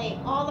congratulate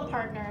all the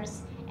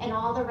partners and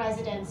all the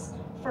residents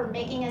for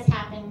making us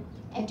happen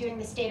and doing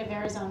the state of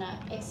Arizona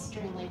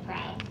extremely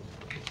proud.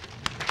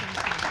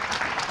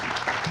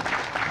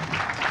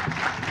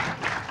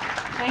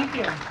 Thank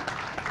you.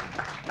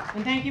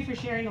 And thank you for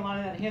sharing a lot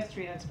of that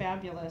history. That's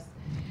fabulous.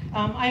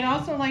 I'd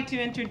also like to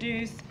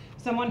introduce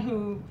someone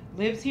who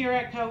lives here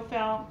at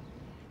Coffelt.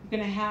 I'm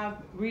going to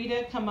have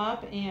Rita come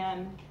up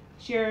and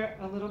share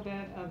a little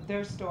bit of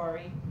their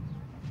story.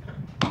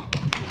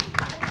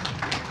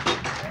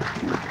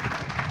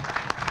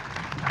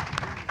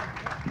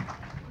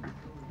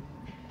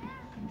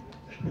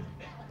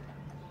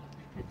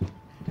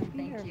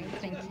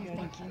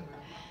 Thank you.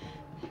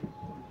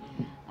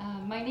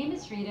 My name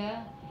is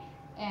Rita,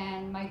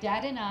 and my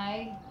dad and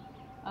I,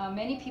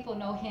 many people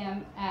know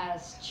him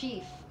as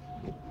Chief.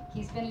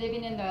 He's been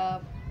living in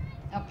the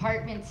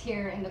apartments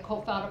here in the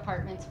Coffelt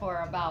apartments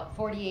for about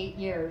 48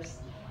 years.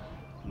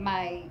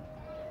 My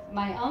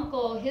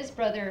uncle, his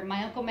brother,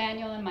 my Uncle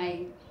Manuel and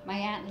my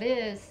Aunt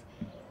Liz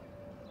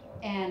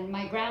and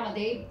my grandma,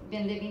 they've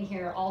been living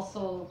here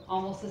also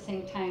almost the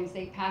same times.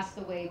 They passed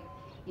away,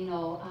 you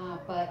know,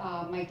 but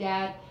my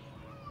dad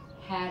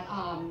had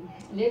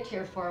lived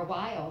here for a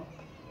while.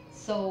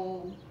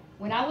 So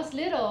when I was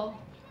little,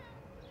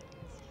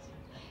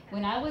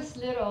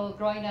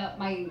 growing up,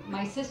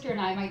 my sister and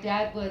I, my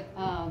dad would,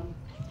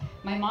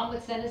 my mom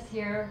would send us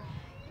here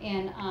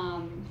and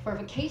for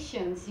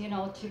vacations, you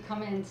know, to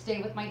come and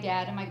stay with my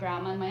dad and my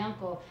grandma and my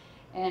uncle.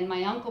 And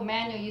my Uncle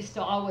Manuel used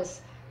to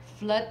always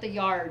flood the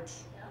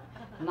yards.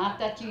 Not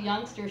that you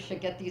youngsters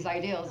should get these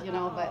ideals, you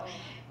know, but,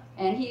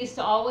 and he used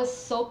to always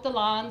soak the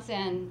lawns,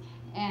 and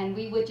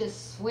we would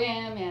just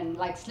swim and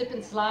like slip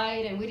and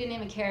slide, and we didn't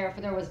even care if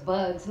there was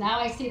bugs. Now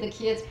I see the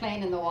kids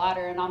playing in the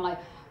water and I'm like,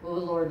 oh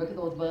Lord, look at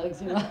those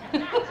bugs, you know.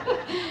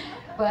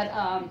 But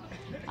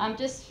I'm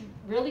just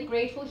really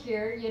grateful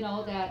here, you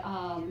know, that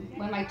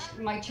when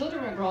my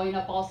children were growing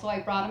up also, I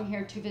brought them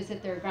here to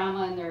visit their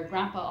grandma and their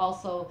grandpa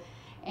also.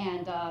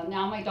 And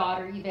now my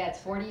daughter Yvette's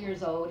 40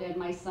 years old and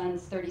my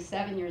son's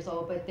 37 years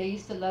old, but they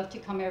used to love to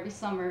come every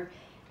summer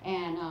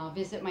and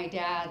visit my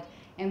dad.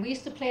 And we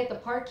used to play at the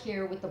park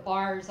here with the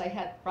bars. I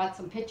had brought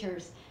some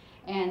pictures,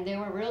 and they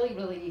were really,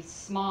 really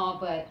small,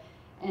 but,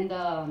 and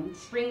the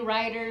spring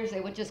riders,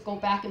 they would just go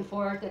back and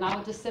forth, and I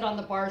would just sit on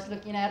the bars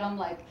looking at them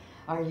like,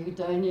 are you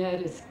done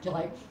yet? It's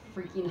like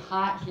freaking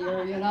hot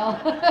here, you know?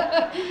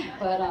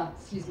 But,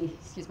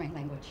 excuse my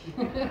language.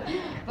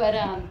 But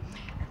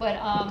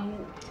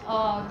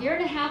year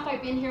and a half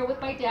I've been here with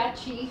my dad,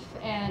 Chief,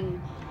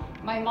 and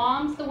my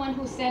mom's the one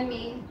who sent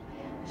me.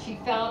 She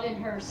felt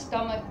in her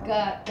stomach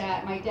gut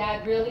that my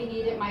dad really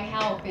needed my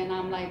help, and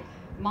I'm like,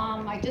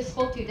 Mom, I just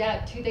spoke to your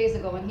dad 2 days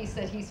ago, and he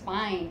said he's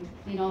fine.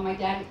 You know, my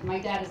dad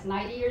is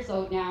 90 years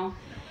old now,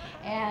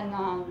 and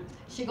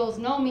she goes,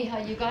 no,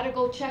 mija, you got to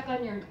go check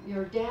on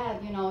your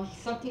dad. You know,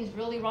 something's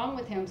really wrong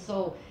with him.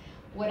 So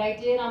what I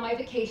did on my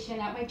vacation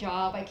at my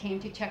job, I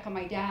came to check on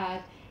my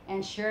dad,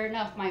 and sure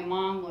enough, my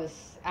mom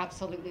was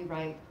absolutely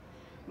right.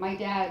 My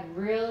dad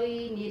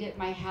really needed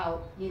my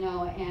help, you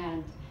know,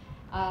 and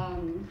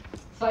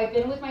so I've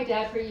been with my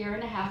dad for a year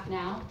and a half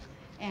now,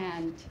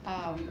 and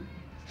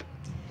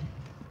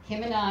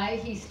him and I,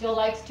 he still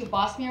likes to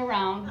boss me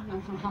around.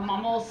 I'm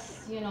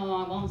almost, you know,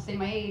 I won't say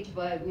my age,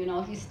 but, you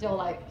know, he's still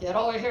like, get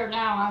over here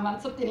now, I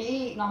want something to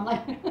eat, and I'm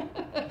like,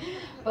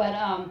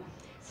 but,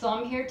 so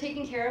I'm here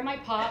taking care of my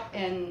pop,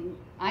 and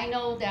I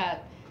know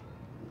that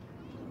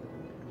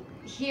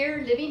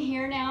here, living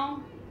here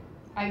now,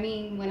 I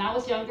mean, when I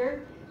was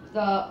younger,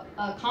 the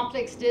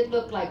complex did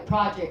look like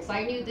projects.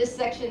 I knew this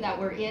section that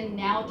we're in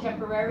now,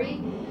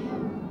 temporary,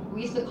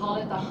 we used to call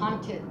it the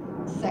haunted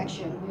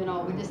section. You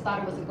know, we just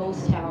thought it was a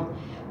ghost town.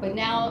 But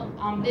now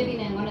I'm living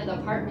in one of the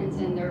apartments,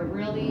 and they're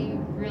really,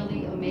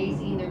 really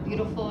amazing. They're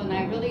beautiful, and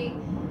I really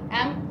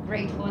am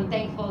grateful and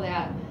thankful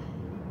that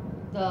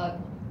the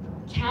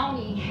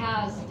county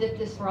did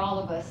this for all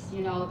of us,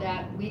 you know,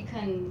 that we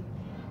can,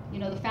 you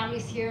know, the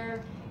families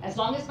here, as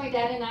long as my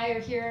dad and I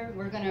are here,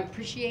 we're going to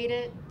appreciate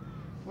it.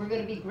 We're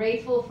going to be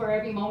grateful for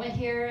every moment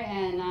here,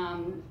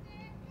 and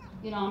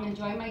you know, I'm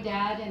enjoying my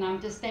dad, and I'm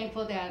just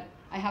thankful that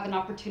I have an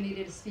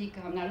opportunity to speak.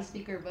 I'm not a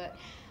speaker, but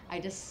I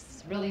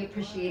just really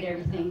appreciate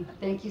everything.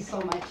 Thank you so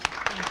much.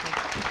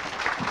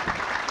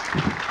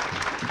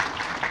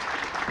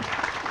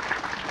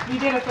 You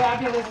did a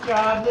fabulous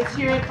job. Let's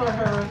hear it for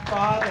her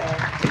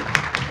father.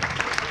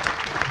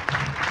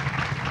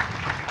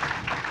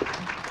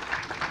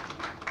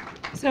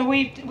 So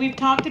we've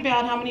talked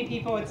about how many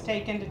people it's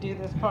taken to do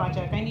this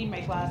project. I need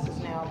my glasses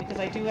now because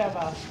I do have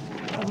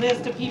a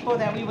list of people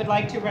that we would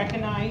like to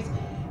recognize.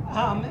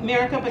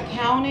 Maricopa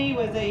County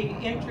was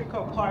an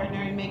integral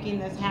partner in making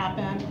this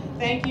happen.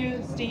 Thank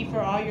you, Steve,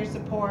 for all your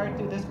support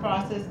through this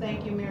process.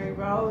 Thank you, Mary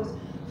Rose,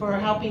 for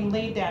helping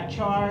lead that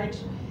charge.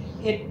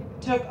 It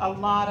took a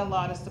lot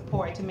of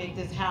support to make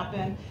this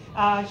happen.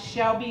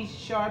 Shelby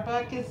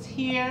Sharbuck is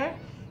here,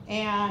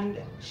 and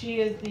she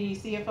is the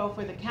CFO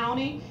for the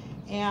county,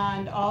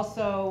 and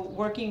also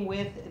working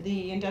with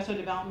the Industrial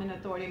Development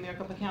Authority of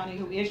Maricopa County,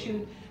 who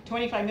issued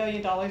 $25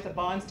 million of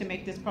bonds to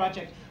make this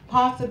project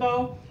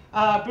possible.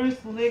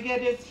 Bruce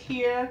Liggett is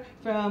here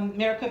from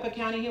Maricopa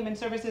County Human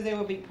Services. They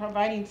will be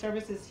providing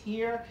services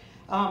here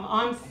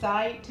on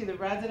site to the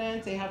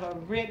residents. They have a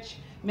rich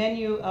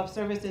menu of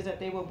services that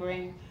they will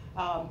bring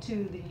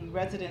to the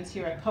residents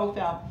here at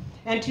Coffelt.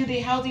 And to the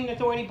Housing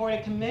Authority Board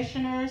of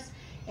Commissioners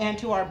and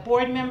to our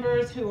board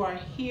members who are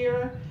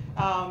here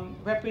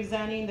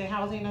representing the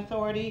Housing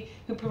Authority,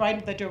 who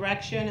provided the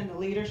direction and the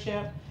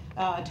leadership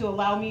to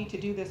allow me to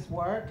do this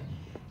work.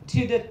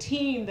 To the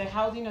team, the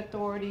Housing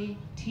Authority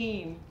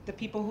team, the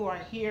people who are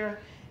here,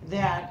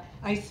 that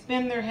I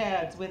spin their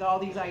heads with all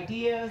these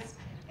ideas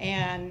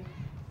and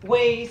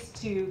ways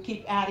to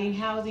keep adding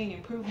housing,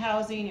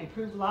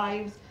 improve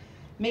lives,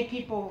 make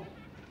people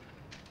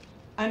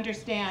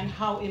understand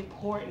how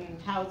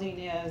important housing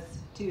is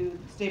to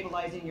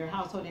stabilizing your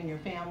household and your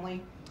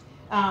family.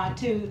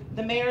 To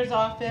the mayor's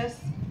office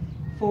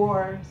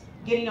for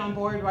getting on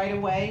board right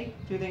away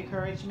through the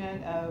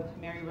encouragement of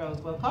Mary Rose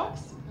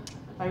Wilcox.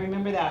 I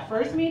remember that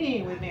first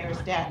meeting with Mayor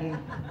Statton.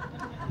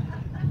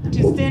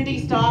 To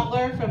Cindy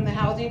Stotler from the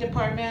Housing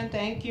Department,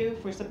 thank you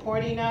for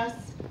supporting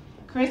us.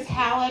 Chris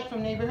Hallett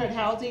from Neighborhood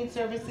Housing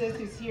Services,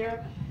 who's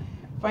here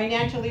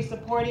financially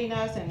supporting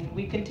us, and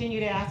we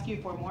continue to ask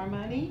you for more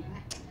money.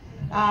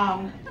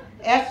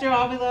 Esther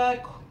Avila,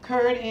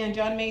 Kurt, and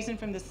John Mason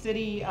from the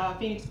City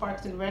Phoenix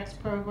Parks and Recs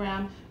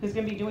program, who's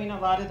going to be doing a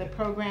lot of the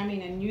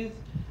programming and youth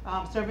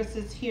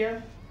services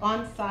here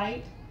on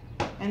site.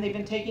 And they've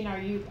been taking our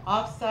youth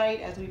off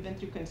site as we've been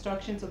through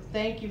construction, so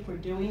thank you for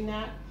doing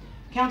that.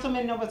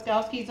 Councilman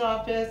Novoskowski's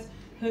office,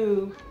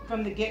 who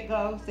from the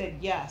get-go said,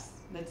 yes,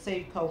 let's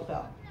save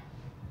Coffelt.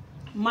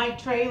 Mike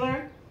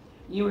Traylor,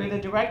 you were the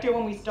director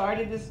when we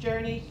started this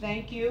journey,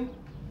 thank you.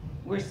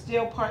 We're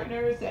still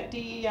partners at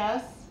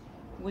DES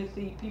with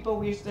the people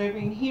we're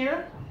serving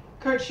here.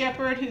 Kurt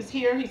Shepard, who's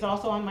here, he's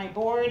also on my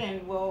board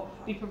and will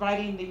be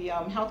providing the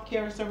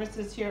healthcare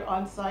services here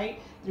on site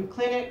through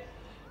clinic.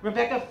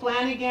 Rebecca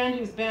Flanagan,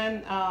 who's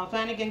been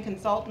Flanagan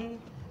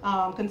consulting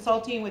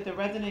with the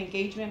resident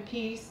engagement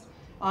piece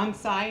on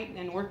site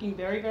and working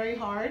very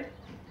hard.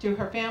 To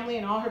her family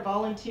and all her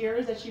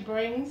volunteers that she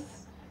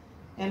brings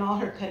and all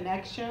her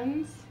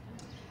connections.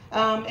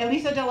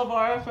 Elisa De La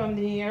Vara from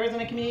the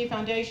Arizona Community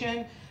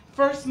Foundation,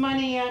 first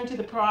money into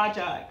the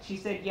project. She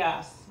said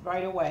yes,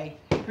 right away.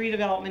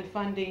 Pre-development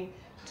funding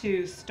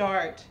to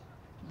start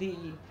the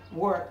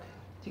work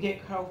to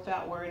get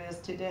Coffelt where it is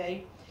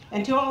today.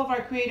 And to all of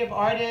our creative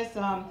artists,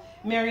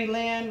 Mary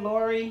Lynn,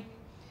 Lori,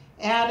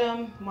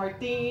 Adam,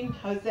 Martine,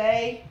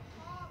 Jose,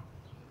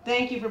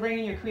 thank you for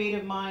bringing your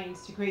creative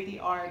minds to create the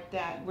art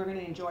that we're going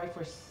to enjoy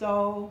for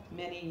so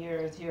many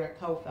years here at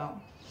Coffelt.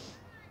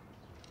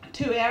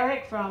 To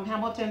Eric from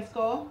Hamilton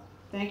School,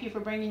 thank you for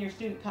bringing your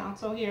student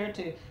council here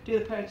to do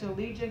the Pledge of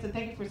Allegiance, and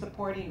thank you for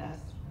supporting us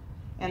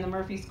and the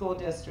Murphy School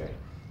District.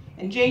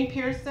 And Jane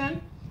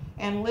Pearson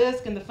and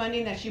Lisk and the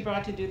funding that she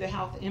brought to do the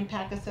health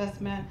impact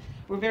assessment.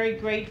 We're very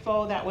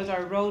grateful. That was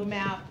our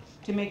roadmap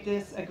to make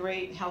this a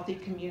great, healthy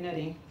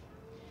community.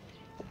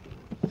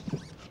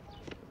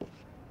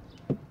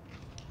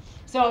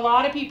 So a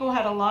lot of people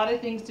had a lot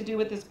of things to do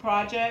with this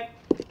project,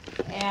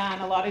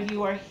 and a lot of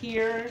you are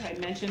here. I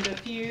mentioned a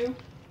few.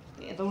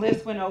 The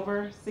list went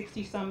over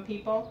 60-some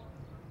people.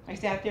 I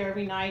sat there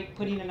every night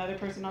putting another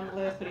person on the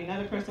list, putting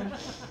another person.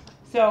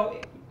 So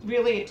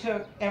really it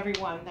took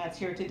everyone that's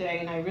here today,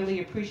 and I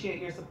really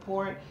appreciate your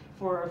support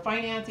for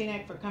financing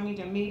it, for coming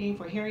to a meeting,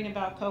 for hearing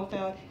about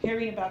Coffelt, and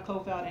hearing about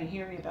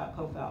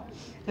Coffelt,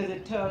 because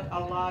it took a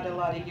lot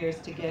of years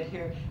to get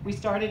here. We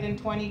started in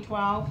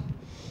 2012,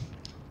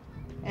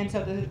 and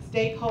so the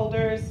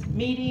stakeholders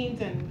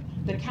meetings and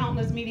the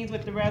countless meetings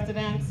with the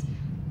residents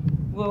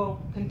will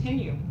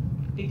continue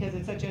because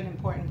it's such an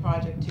important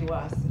project to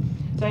us.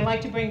 So I'd like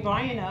to bring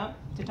Brian up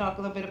to talk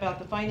a little bit about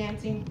the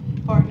financing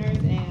partners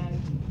and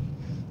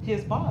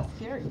his boss,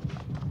 Gary.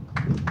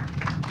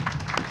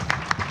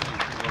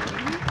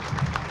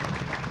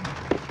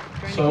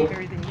 So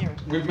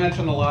we've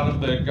mentioned a lot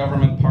of the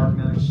government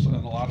partners and a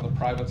lot of the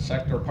private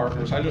sector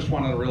partners. I just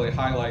wanted to really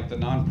highlight the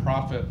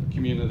nonprofit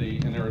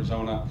community in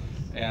Arizona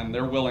and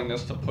their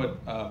willingness to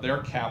put their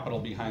capital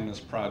behind this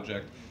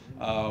project.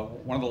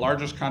 One of the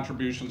largest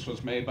contributions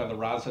was made by the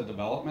Raza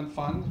Development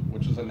Fund,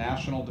 which is a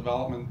national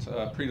development,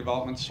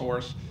 pre-development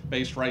source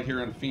based right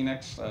here in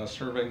Phoenix,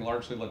 serving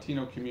largely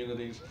Latino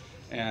communities.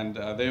 And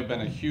they have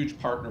been a huge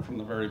partner from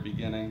the very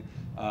beginning.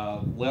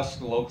 LISC,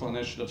 the Local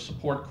Initiative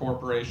Support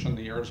Corporation,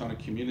 the Arizona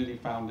Community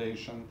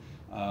Foundation,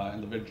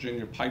 and the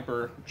Virginia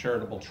Piper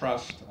Charitable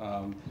Trust.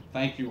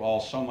 Thank you all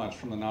so much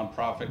from the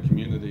nonprofit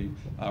community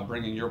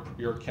bringing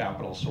your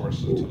capital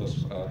sources to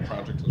this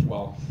project as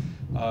well.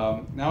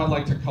 Now I'd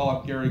like to call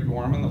up Gary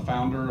Gorman, the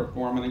founder of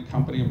Gorman and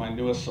Company, and my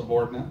newest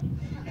subordinate.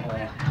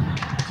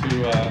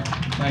 to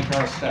thank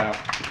our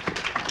staff.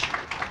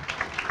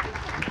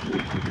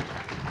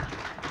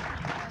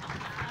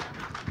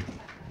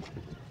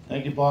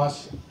 Thank you,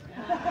 boss.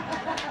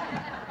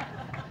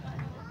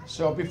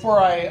 So before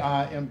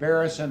I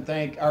embarrass and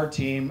thank our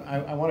team,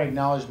 I want to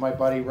acknowledge my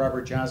buddy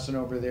Robert Johnson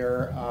over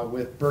there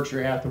with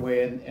Berkshire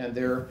Hathaway and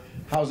their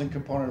housing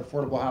component,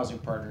 Affordable Housing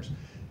Partners.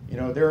 You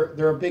know,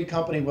 they're a big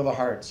company with a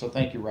heart, so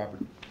thank you,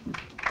 Robert.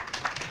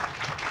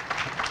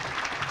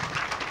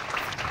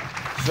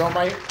 So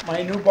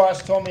my new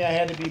boss told me I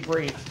had to be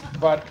brief,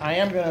 but I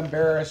am going to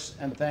embarrass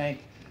and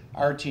thank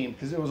our team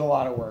because it was a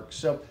lot of work.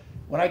 So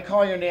when I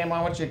call your name,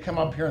 I want you to come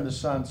up here in the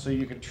sun so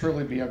you can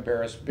truly be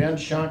embarrassed. Ben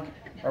Shunk,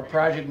 our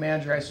project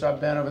manager. I saw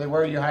Ben over there.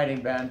 Where are you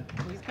hiding, Ben?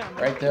 He's coming.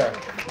 Right there.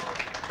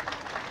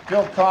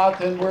 Bill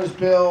Cawthon, where's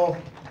Bill?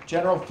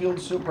 General Field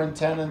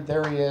Superintendent,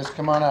 there he is.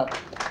 Come on up.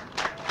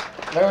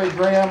 Larry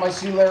Graham, I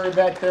see Larry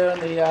back there in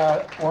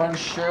the orange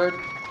shirt,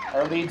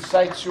 our lead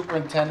site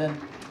superintendent.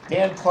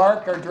 Dan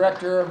Clark, our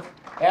director of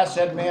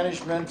asset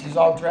management. He's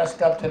all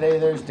dressed up today.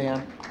 There's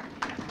Dan.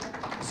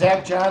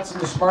 Zach Johnson,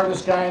 the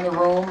smartest guy in the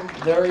room.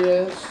 There he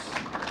is.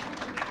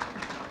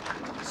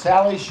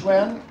 Sally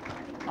Schwinn,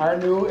 our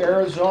new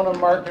Arizona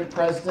market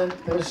president.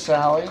 There's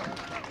Sally.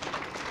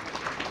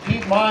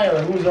 Pete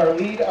Meyer, who is our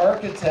lead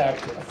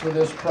architect for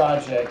this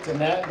project. And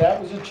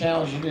that was a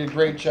challenge. You did a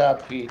great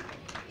job, Pete.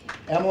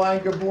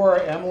 Emmeline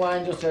Gabor,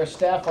 Emmeline just our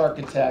staff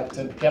architect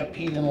and kept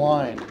Pete in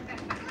line.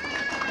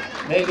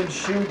 Megan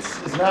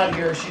Schutz is not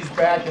here. She's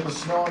back in the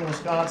snow in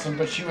Wisconsin,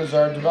 but she was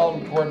our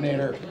development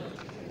coordinator.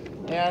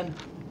 And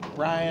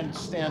Brian,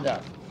 stand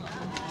up.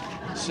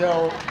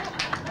 So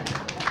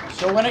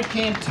when it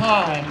came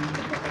time,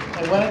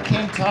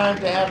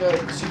 to have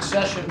a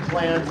succession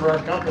plan for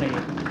our company,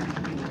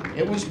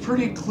 it was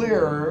pretty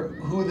clear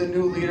who the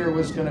new leader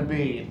was going to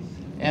be.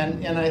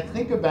 And I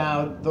think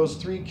about those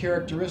three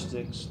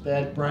characteristics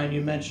that, Brian,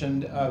 you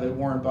mentioned that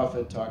Warren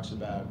Buffett talks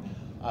about.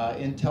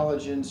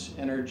 Intelligence,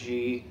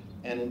 energy,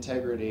 and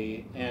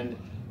integrity. And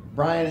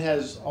Brian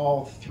has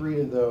all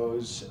three of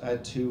those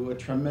to a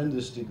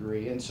tremendous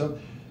degree. And so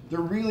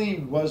there really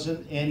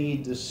wasn't any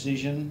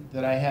decision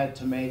that I had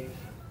to make.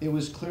 It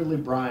was clearly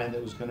Brian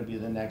that was going to be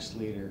the next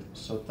leader.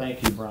 So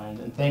thank you, Brian,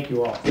 and thank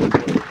you all for your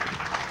work.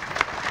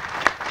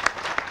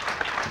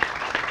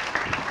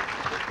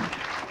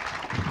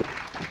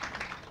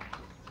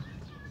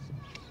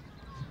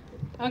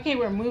 Okay,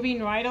 we're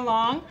moving right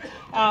along.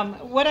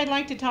 What I'd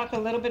like to talk a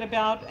little bit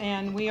about,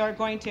 and we are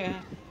going to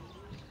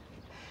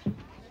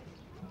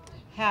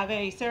have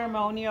a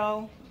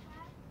ceremonial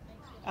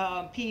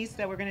piece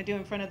that we're going to do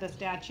in front of the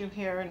statue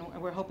here,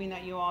 and we're hoping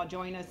that you all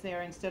join us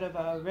there instead of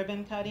a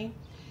ribbon cutting.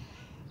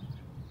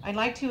 I'd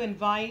like to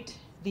invite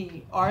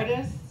the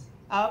artists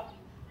up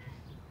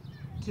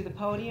to the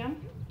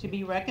podium to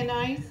be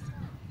recognized.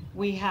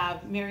 We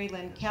have Mary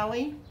Lynn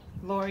Kelly,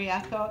 Lori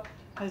Ascot,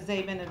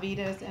 Jose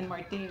Benavides, and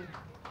Martin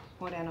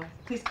Moreno.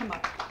 Please come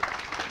up.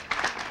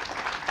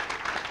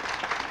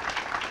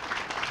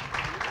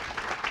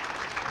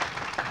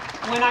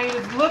 When I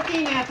was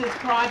looking at this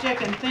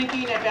project and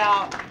thinking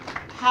about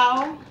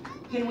how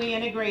can we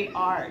integrate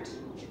art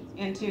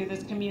into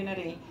this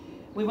community,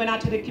 we went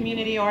out to the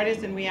community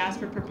artists and we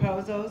asked for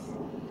proposals.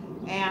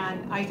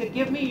 And I said,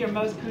 give me your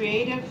most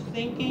creative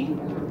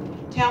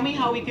thinking. Tell me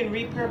how we can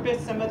repurpose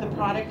some of the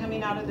product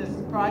coming out of this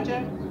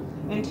project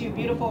into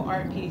beautiful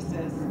art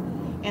pieces.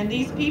 And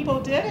these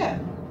people did it.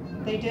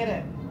 They did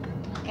it.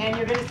 And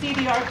you're going to see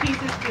the art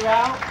pieces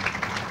throughout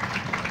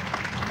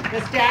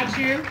the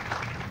statue.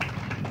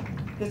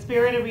 The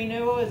spirit of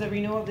renewal is a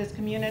renewal of this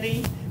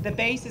community. The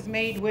base is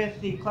made with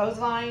the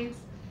clotheslines,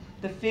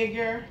 the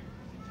figure,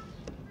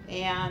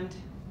 and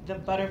the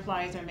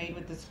butterflies are made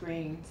with the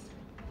screens.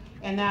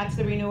 And that's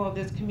the renewal of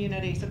this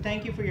community. So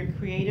thank you for your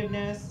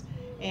creativeness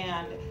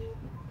and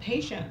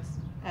patience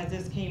as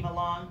this came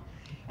along.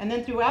 And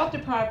then throughout the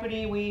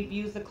property, we've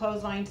used the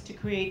clotheslines to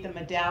create the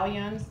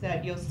medallions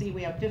that you'll see.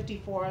 We have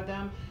 54 of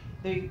them.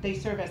 They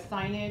serve as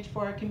signage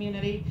for our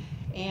community.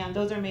 And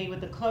those are made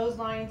with the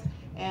clotheslines.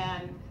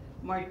 And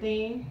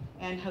Martin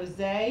and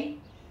Jose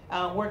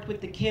worked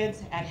with the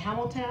kids at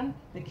Hamilton,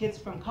 the kids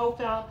from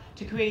Coffelt,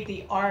 to create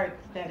the art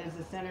that is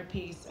the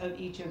centerpiece of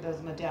each of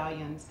those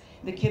medallions.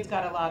 The kids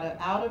got a lot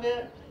out of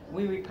it.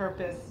 We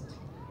repurposed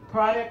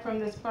product from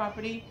this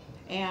property,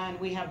 and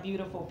we have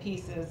beautiful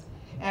pieces.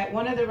 At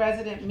one of the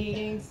resident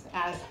meetings,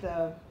 as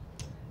the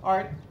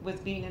art was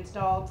being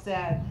installed,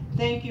 said,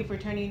 thank you for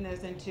turning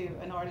this into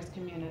an artist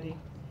community.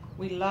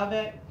 We love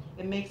it.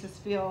 It makes us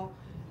feel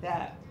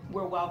that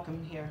we're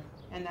welcome here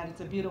and that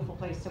it's a beautiful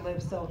place to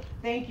live. So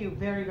thank you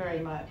very, very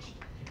much.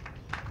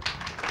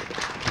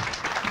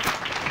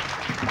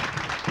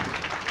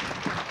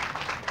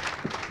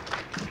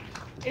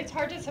 It's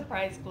hard to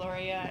surprise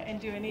Gloria and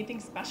do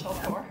anything special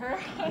for her,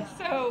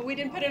 so we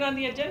didn't put it on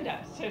the agenda.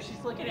 So she's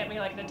looking at me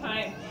like the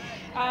time.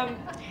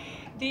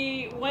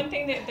 The one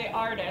thing that the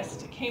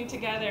artists came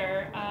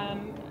together,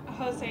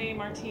 Jose,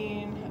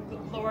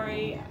 Martin,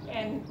 Lori,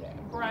 and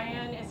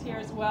Brian is here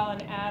as well,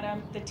 and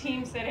Adam. The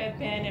teams that have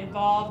been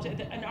involved,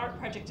 an art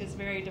project is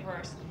very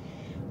diverse.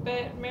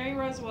 But Mary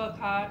Rose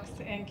Wilcox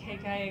and Kay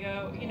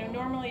Gallego, you know,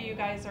 normally you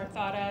guys are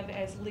thought of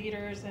as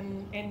leaders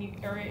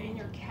or in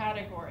your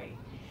category.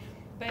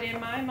 But in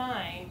my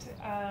mind,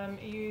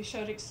 you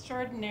showed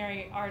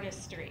extraordinary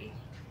artistry.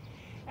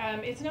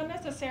 It's not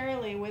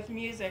necessarily with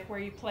music where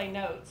you play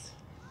notes,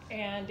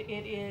 and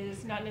it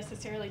is not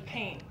necessarily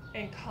paint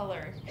and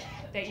color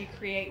that you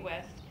create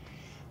with.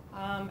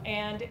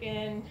 And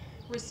in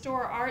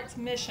Restore Art's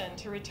mission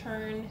to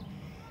return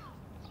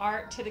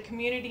art to the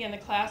community and the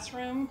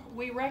classroom,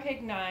 we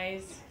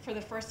recognize for the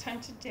first time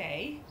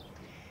today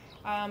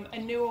a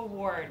new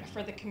award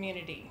for the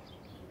community.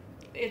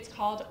 It's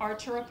called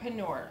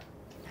Artropreneur.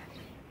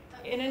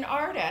 In an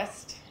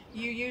artist,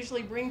 you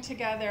usually bring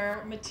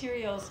together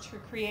materials to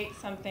create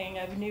something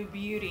of new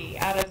beauty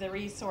out of the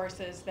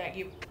resources that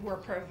you were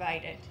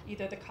provided,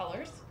 either the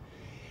colors,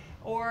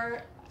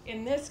 or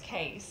in this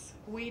case,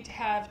 we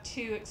have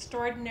two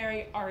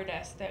extraordinary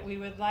artists that we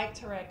would like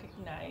to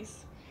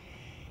recognize.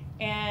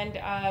 And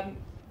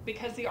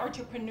because the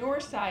entrepreneur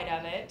side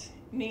of it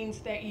means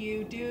that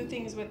you do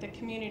things with the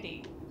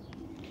community.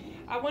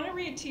 I want to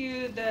read to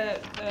you the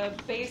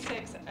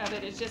basics of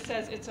it. It just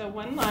says, it's a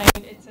one line.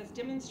 It says,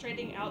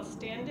 demonstrating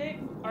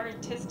outstanding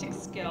artistic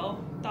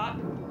skill,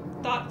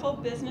 thoughtful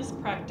business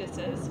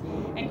practices,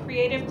 and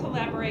creative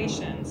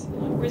collaborations,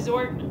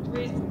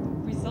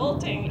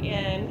 resulting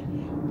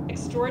in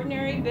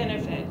extraordinary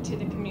benefit to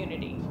the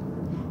community.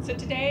 So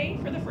today,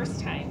 for the first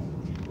time,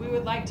 we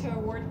would like to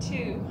award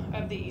two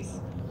of these,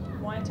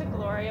 one to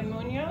Gloria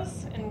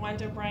Munoz and one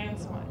to Brian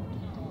Swan.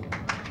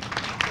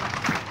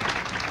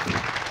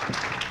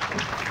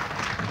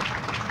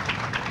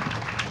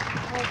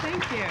 Well,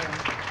 thank you.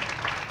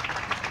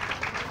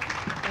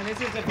 And this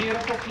is a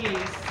beautiful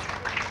piece.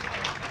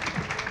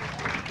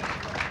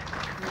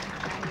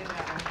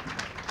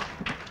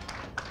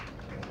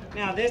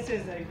 Now, this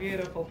is a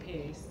beautiful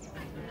piece.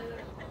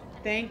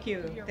 Thank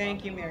you.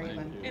 Thank you, Mary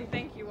Lynn. And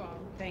thank you all.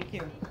 Thank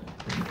you.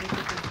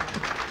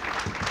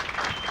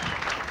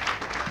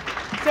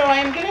 So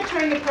I'm going to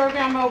turn the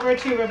program over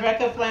to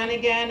Rebecca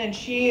Flanagan, and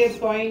she is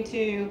going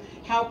to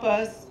help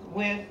us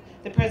with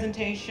the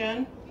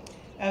presentation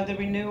of the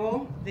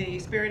renewal, the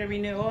spirit of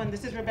renewal. And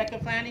this is Rebecca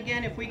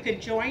Flanagan. If we could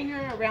join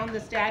her around the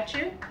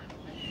statue.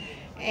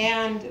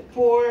 And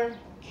for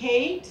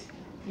Kate,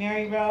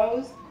 Mary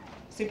Rose,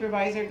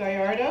 Supervisor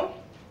Gallardo,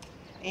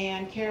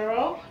 and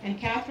Carol, and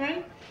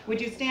Catherine,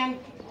 would you stand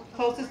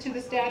closest to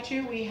the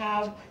statue? We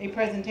have a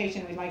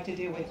presentation we'd like to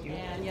do with you.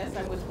 And yes,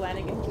 I'm with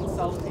Flanagan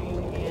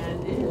Consulting,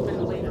 and it has been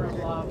a labor of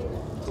love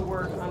to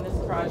work on this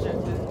project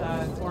with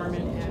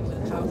Gorman and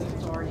with the Housing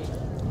Authority.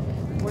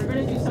 We're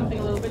going to do something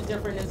a little bit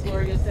different, as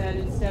Gloria said.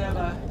 Instead of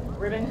a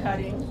ribbon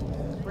cutting,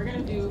 we're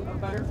going to do a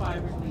butterfly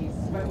release.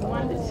 But we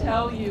wanted to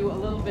tell you a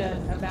little bit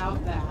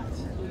about that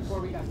before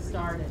we got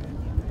started.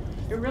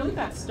 It really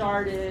got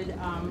started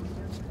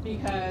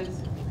because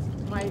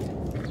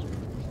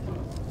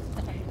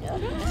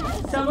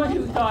someone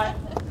who thought,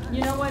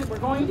 you know what, we're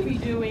going to be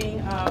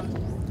doing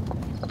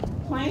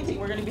planting,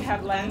 we're going to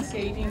have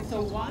landscaping,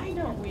 so why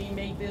don't we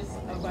make this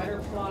a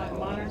butterfly,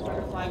 monarch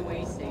butterfly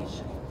way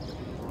station?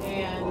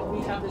 And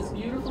we have this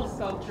beautiful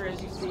sculpture,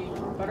 as you see,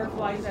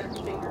 butterflies at our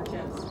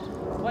fingertips.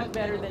 What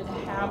better than to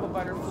have a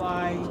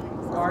butterfly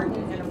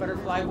garden and a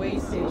butterfly way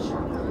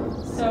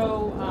station?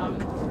 So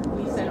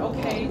we said,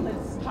 okay,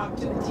 let's talk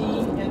to the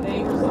team, and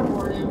they were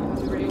supportive, and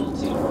we were able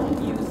to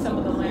use some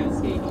of the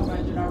landscaping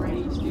budget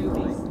already to do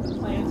the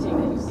planting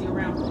that you see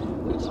around,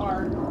 which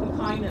are the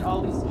kind that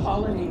all these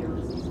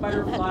pollinators, these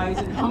butterflies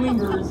and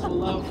hummingbirds will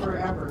love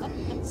forever.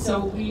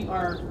 So we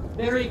are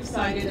very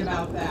excited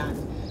about that.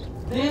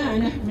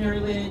 Then Mary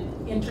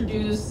Lynn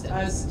introduced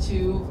us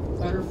to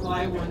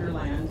Butterfly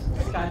Wonderland,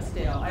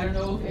 Scottsdale. I don't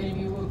know if any of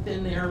you have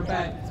been there,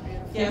 but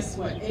guess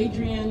what?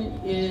 Adrienne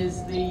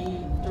is the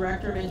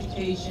Director of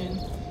Education,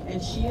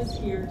 and she is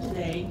here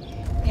today.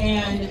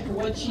 And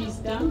what she's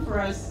done for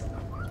us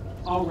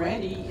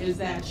already is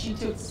that she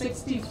took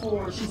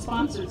she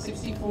sponsored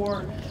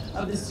 64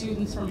 of the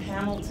students from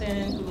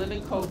Hamilton who live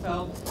at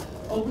Coffelt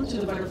over to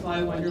the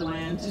Butterfly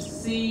Wonderland to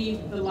see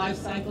the life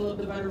cycle of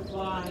the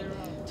butterfly,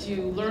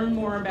 to learn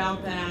more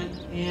about that,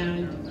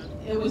 and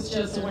it was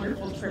just a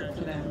wonderful trip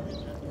for them.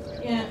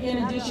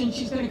 In addition,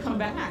 she's going to come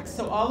back.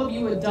 So all of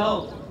you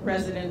adult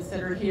residents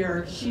that are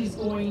here, she's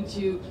going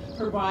to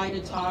provide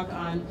a talk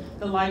on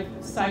the life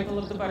cycle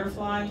of the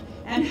butterfly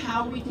and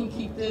how we can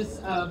keep this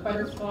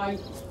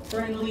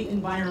butterfly-friendly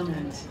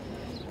environment.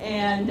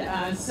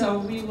 And so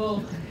we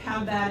will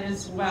have that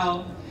as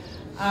well.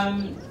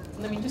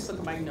 Let me just look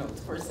at my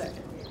notes for a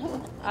second.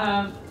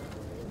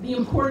 The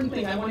important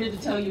thing I wanted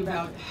to tell you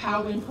about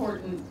how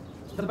important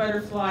the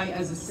butterfly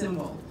as a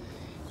symbol.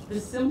 The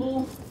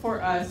symbol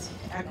for us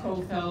at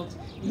Coffelt,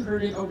 you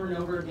heard it over and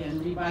over again,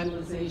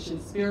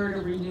 revitalization, spirit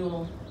of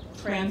renewal,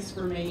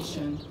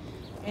 transformation.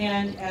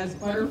 And as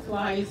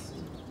butterflies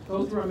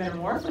go through a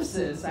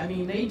metamorphosis, I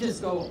mean, they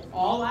just go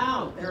all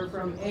out. They're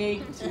from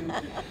egg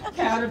to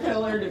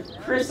caterpillar to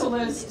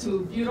chrysalis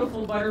to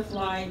beautiful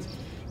butterfly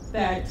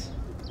that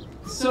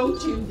so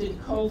too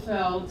did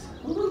Coffelt,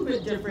 a little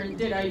bit different,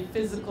 did a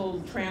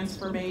physical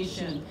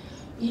transformation.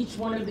 Each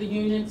one of the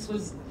units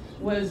was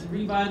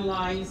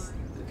revitalized.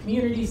 The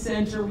community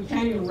center, we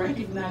can't even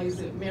recognize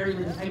it, Mary.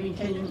 I mean,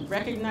 can you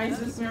recognize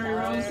this, Mary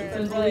Rose? It's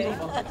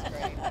unbelievable.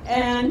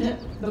 And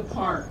the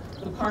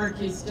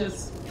park is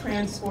just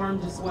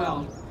transformed as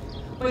well.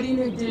 But in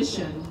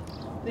addition,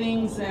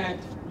 things that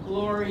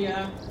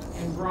Gloria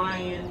and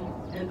Brian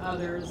and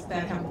others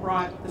that have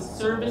brought the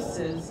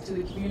services to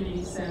the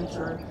community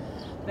center,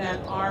 that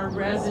our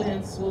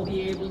residents will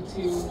be able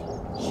to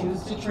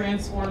choose to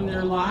transform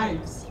their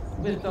lives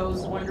with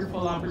those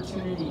wonderful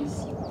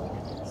opportunities.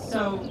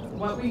 So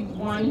what we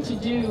wanted to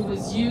do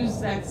was use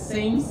that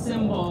same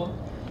symbol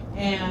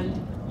and,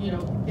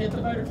 get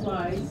the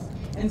butterflies.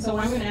 And so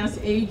I'm going to ask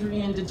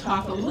Adrian to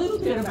talk a little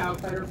bit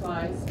about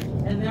butterflies,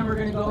 and then we're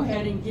going to go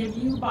ahead and give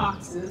you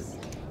boxes,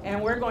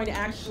 and we're going to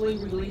actually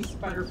release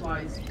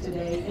butterflies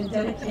today in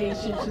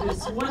dedication to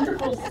this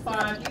wonderful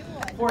spot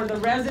for the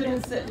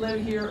residents that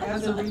live here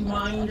as a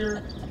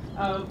reminder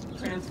of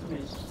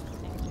transformation.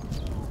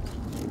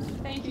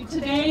 Thank you.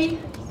 Today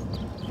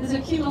is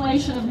an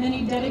accumulation of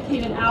many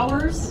dedicated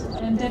hours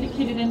and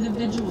dedicated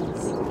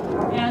individuals.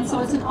 And so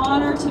it's an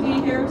honor to be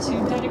here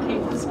to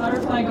dedicate this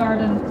butterfly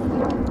garden.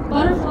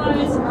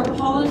 Butterflies are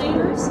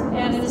pollinators,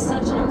 and it is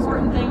such an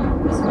important thing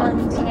in this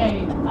garden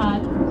today.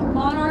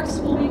 Monarchs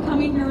will be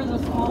coming here in the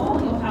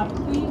fall. You'll have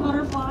queen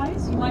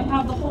butterflies. You might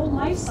have the whole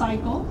life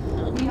cycle.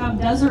 We have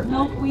desert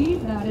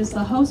milkweed, that is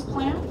the host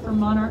plant for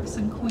monarchs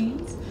and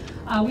queens.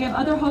 We have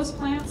other host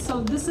plants,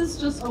 so this is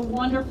just a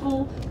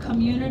wonderful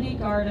community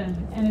garden,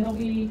 and it'll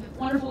be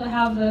wonderful to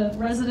have the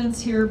residents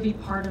here be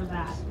part of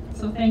that.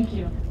 So thank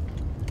you.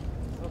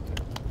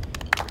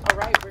 All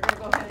right, we're going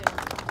to go ahead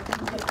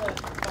and get the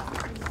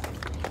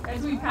boxes.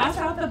 As we pass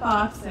out the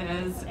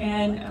boxes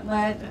and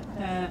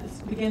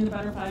begin the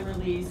butterfly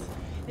release,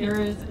 there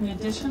is an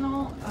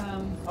additional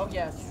oh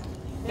yes,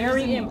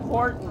 very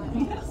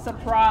important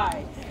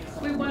surprise.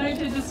 We wanted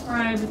to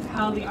describe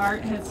how the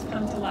art has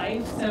come to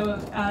life. So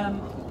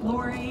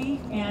Lori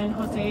and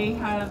Jose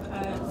have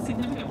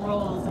significant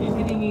roles in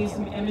giving you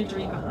some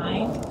imagery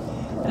behind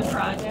the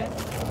project.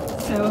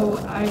 So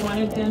I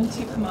wanted them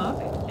to come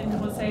up, and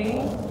Jose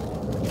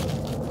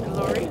and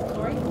Lori,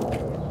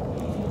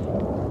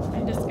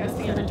 and discuss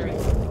the imagery.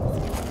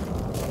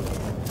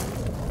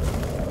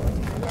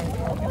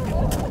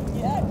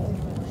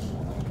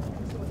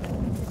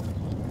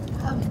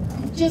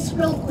 Just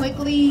real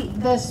quickly,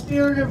 the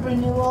spirit of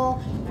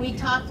renewal, we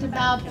talked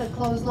about the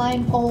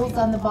clothesline poles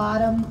on the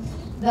bottom.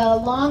 The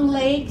long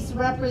legs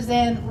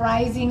represent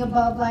rising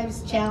above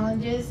life's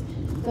challenges.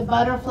 The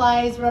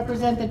butterflies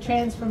represent the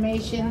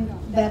transformation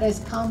that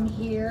has come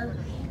here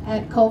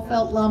at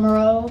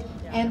Coffelt-Lamoreaux.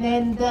 And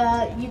then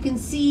you can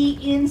see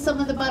in some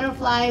of the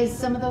butterflies,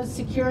 some of those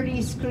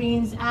security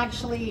screens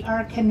actually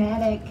are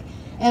kinetic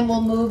and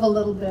will move a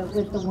little bit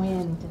with the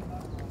wind.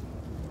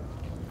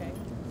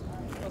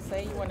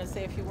 You want to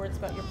say a few words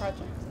about your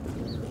project?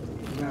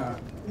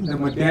 The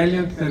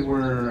medallions that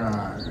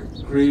were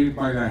created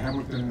by the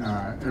Hamilton,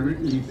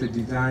 the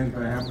designs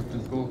by the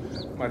Hamilton School,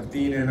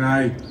 Martin and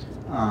I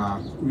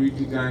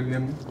redesigned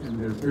them, and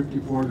there are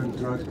 54 of them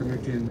throughout the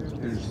commission.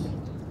 There's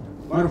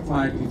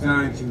butterfly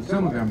designs in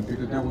some of them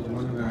because that was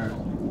one of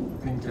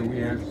the things that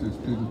we asked the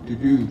students to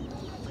do,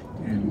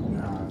 and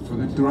so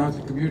that throughout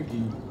the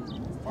community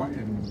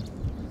and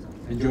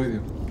enjoy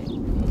them.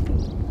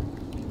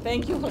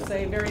 Thank you,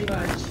 Jose, very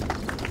much.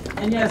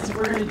 And yes,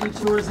 we're going to do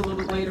tours a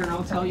little later, and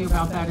I'll tell you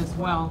about that as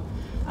well.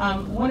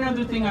 One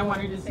other thing I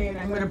wanted to say, and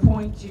I'm going to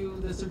point to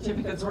the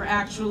certificates, we're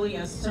actually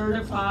a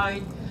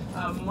certified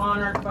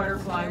monarch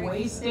butterfly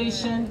way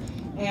station,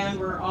 and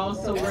we're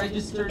also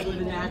registered with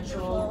the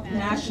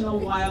National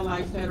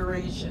Wildlife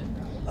Federation.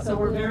 So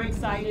we're very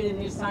excited, and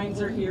these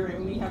signs are here,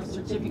 and we have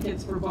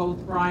certificates for both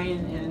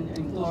Brian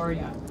and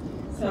Gloria.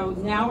 So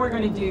now we're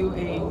going to do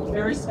a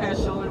very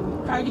special, and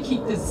we tried to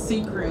keep this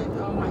secret.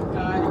 Oh my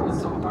God, it was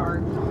so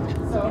hard.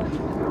 So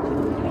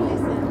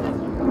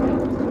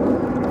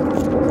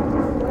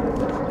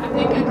I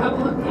think a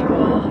couple of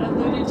people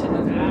alluded to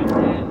the fact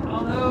that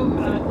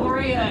although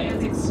Gloria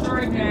is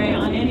extraordinary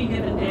on any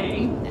given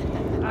day,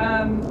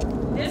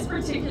 this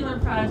particular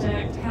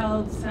project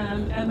held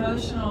some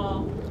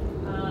emotional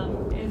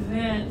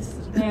events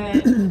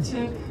that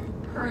took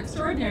her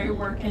extraordinary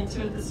work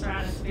into the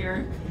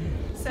stratosphere.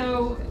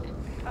 So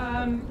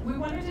we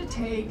wanted to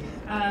take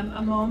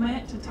a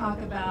moment to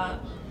talk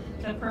about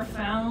the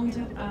profound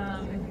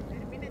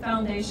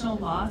foundational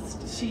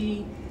loss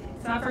she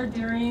suffered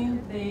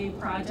during the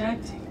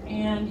project,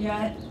 and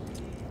yet,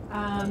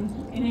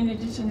 and in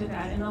addition to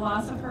that, in the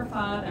loss of her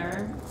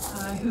father,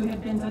 who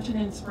had been such an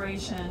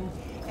inspiration,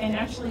 and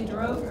actually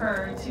drove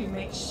her to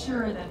make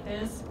sure that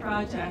this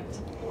project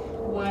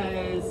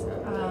was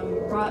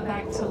brought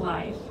back to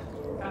life.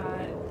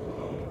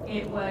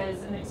 It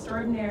was an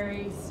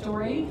extraordinary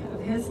story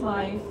of his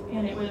life,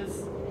 and it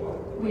was,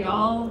 we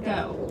all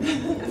go.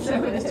 So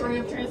the story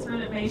of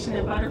transformation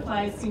and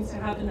butterflies seems to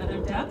have another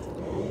depth.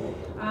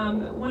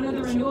 One of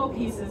the renewal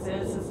pieces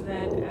is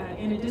that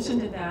in addition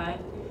to that,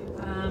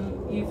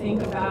 you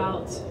think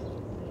about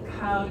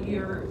how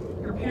your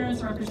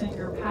parents represent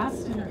your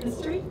past and your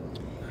history,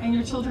 and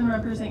your children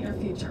represent your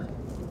future.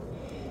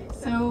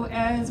 So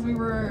as we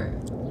were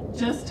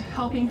just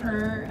helping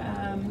her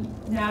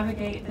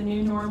navigate the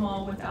new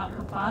normal without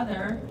her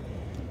father,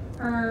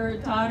 her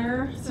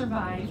daughter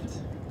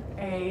survived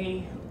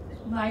a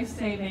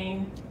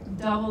life-saving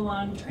double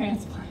lung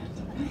transplant.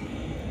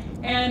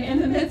 And in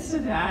the midst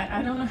of that,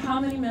 I don't know how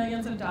many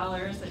millions of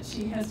dollars that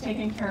she has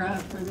taken care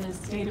of for the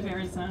state of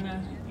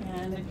Arizona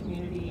and the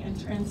community and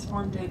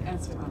transformed it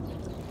as well.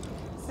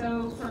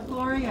 So for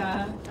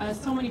Gloria,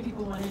 so many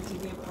people wanted to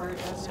be a part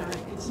of her.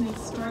 It's an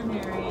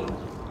extraordinary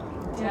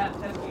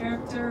depth of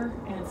character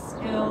and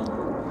skill,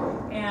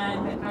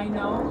 and I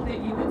know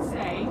that you would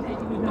say that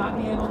you would not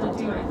be able to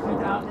do it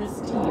without this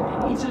team,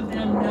 and each of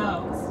them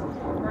knows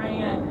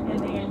Brian and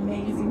the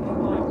amazing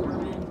people at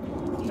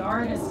Gorman, the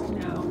artists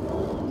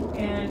know,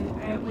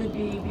 and it would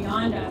be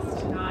beyond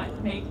us to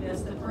not make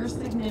this the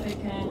first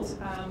significant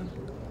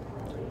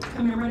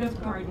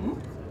commemorative garden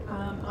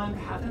on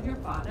behalf of your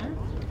father.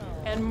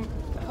 And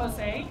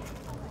Jose,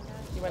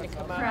 You want to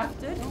come up?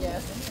 crafted.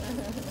 Yes.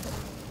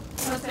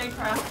 Jose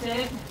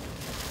crafted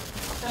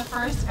the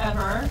first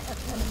ever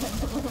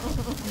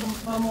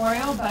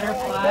memorial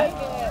butterfly.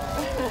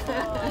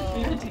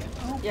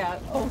 Yeah.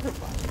 Oh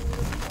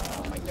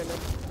my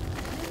goodness.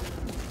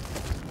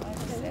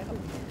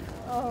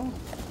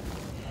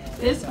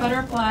 This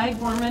butterfly,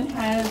 Gorman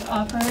has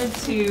offered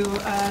to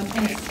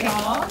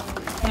install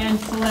and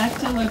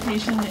select a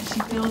location that she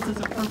feels is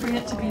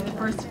appropriate to be the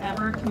first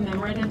ever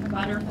commemorative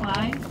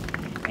butterfly.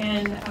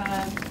 And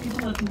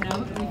people of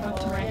note, we hope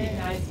to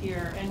recognize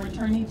here and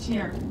return each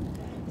year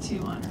to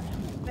honor him.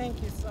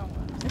 Thank you so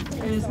much.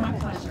 It is my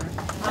pleasure.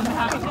 On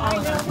behalf of all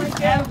of us,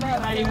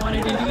 everybody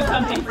wanted to do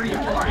something for you,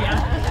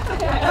 Gloria.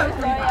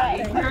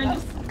 Everybody. We're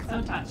just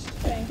so touched.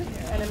 Thank you.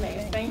 And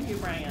amazed. Thank you,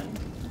 Brian.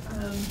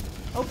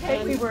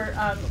 Okay, we were,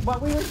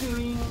 what we were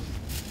doing,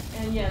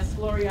 and yes,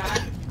 Gloria,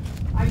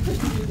 I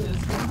couldn't do this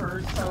with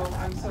her, so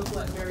I'm so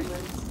glad Mary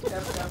Lynn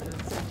stepped up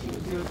and said she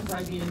would do it, because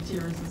I'd be in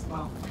tears as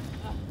well.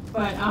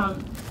 But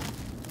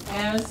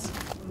as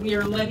we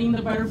are letting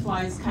the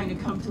butterflies kind of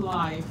come to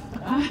life,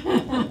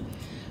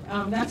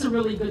 that's a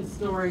really good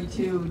story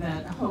too,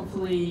 that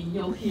hopefully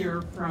you'll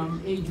hear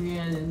from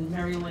Adrian and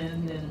Mary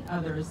Lynn and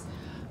others.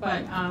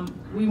 But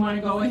we want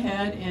to go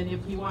ahead, and if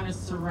you want to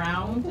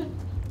surround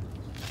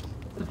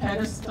the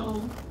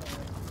pedestal.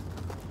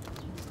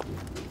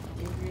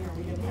 Adrian, are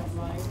we going to have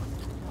light?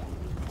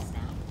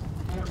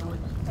 I don't know what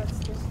that's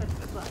just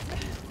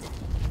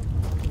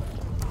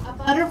a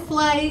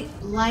butterfly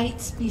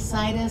lights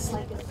beside us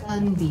like a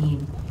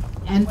sunbeam.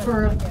 And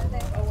for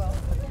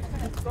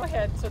Go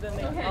ahead, so then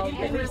they all you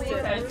can release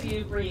as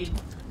you breathe.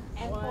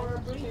 And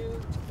 1,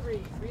 2, 3,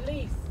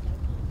 release.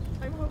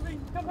 I'm hoping,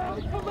 come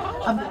on, come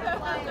on. a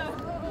butterfly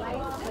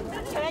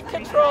Can't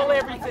control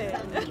everything.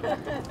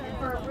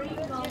 for a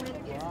brief moment,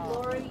 its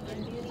glory and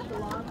beauty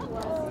belong to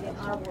us in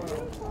our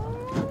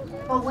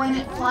world. But when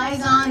it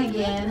flies on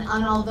again,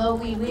 and although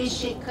we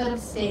wish it could have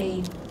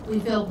stayed, we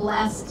feel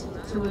blessed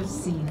to have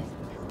seen it.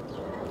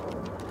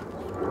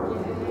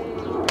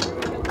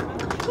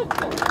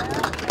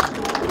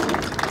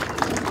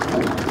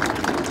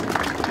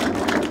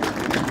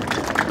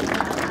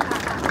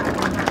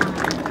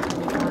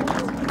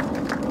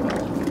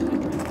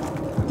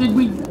 Did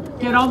we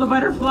get all the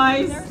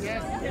butterflies?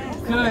 Yes.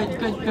 Good,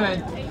 good,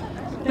 good.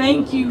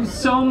 Thank you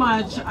so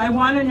much. I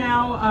want to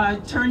now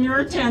turn your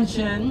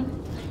attention.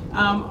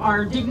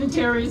 Our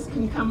dignitaries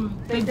can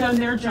come. They've done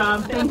their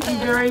job. Thank you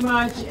very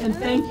much, and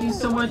thank you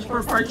so much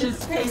for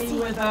participating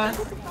with us.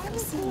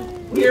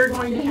 We are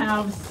going to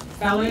have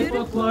Ballet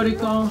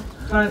Folclórico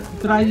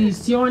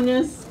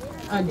Tradiciones.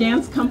 A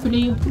dance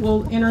company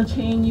will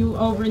entertain you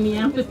over in the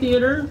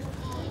amphitheater,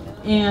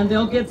 and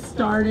they'll get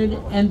started,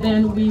 and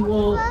then we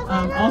will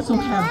also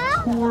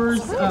have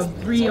tours of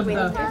 3 of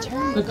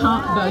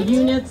the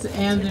units,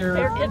 and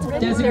they're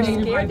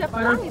designated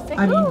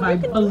by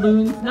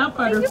balloons, not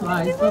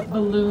butterflies, but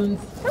balloons.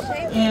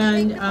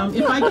 And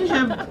if I can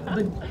have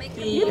the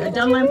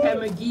Dunlap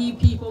and McGee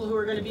people who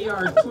are going to be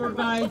our tour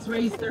guides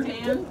raise their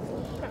hand.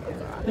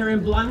 They're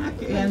in black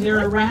and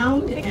they're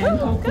around, and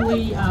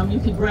hopefully you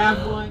could grab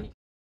one.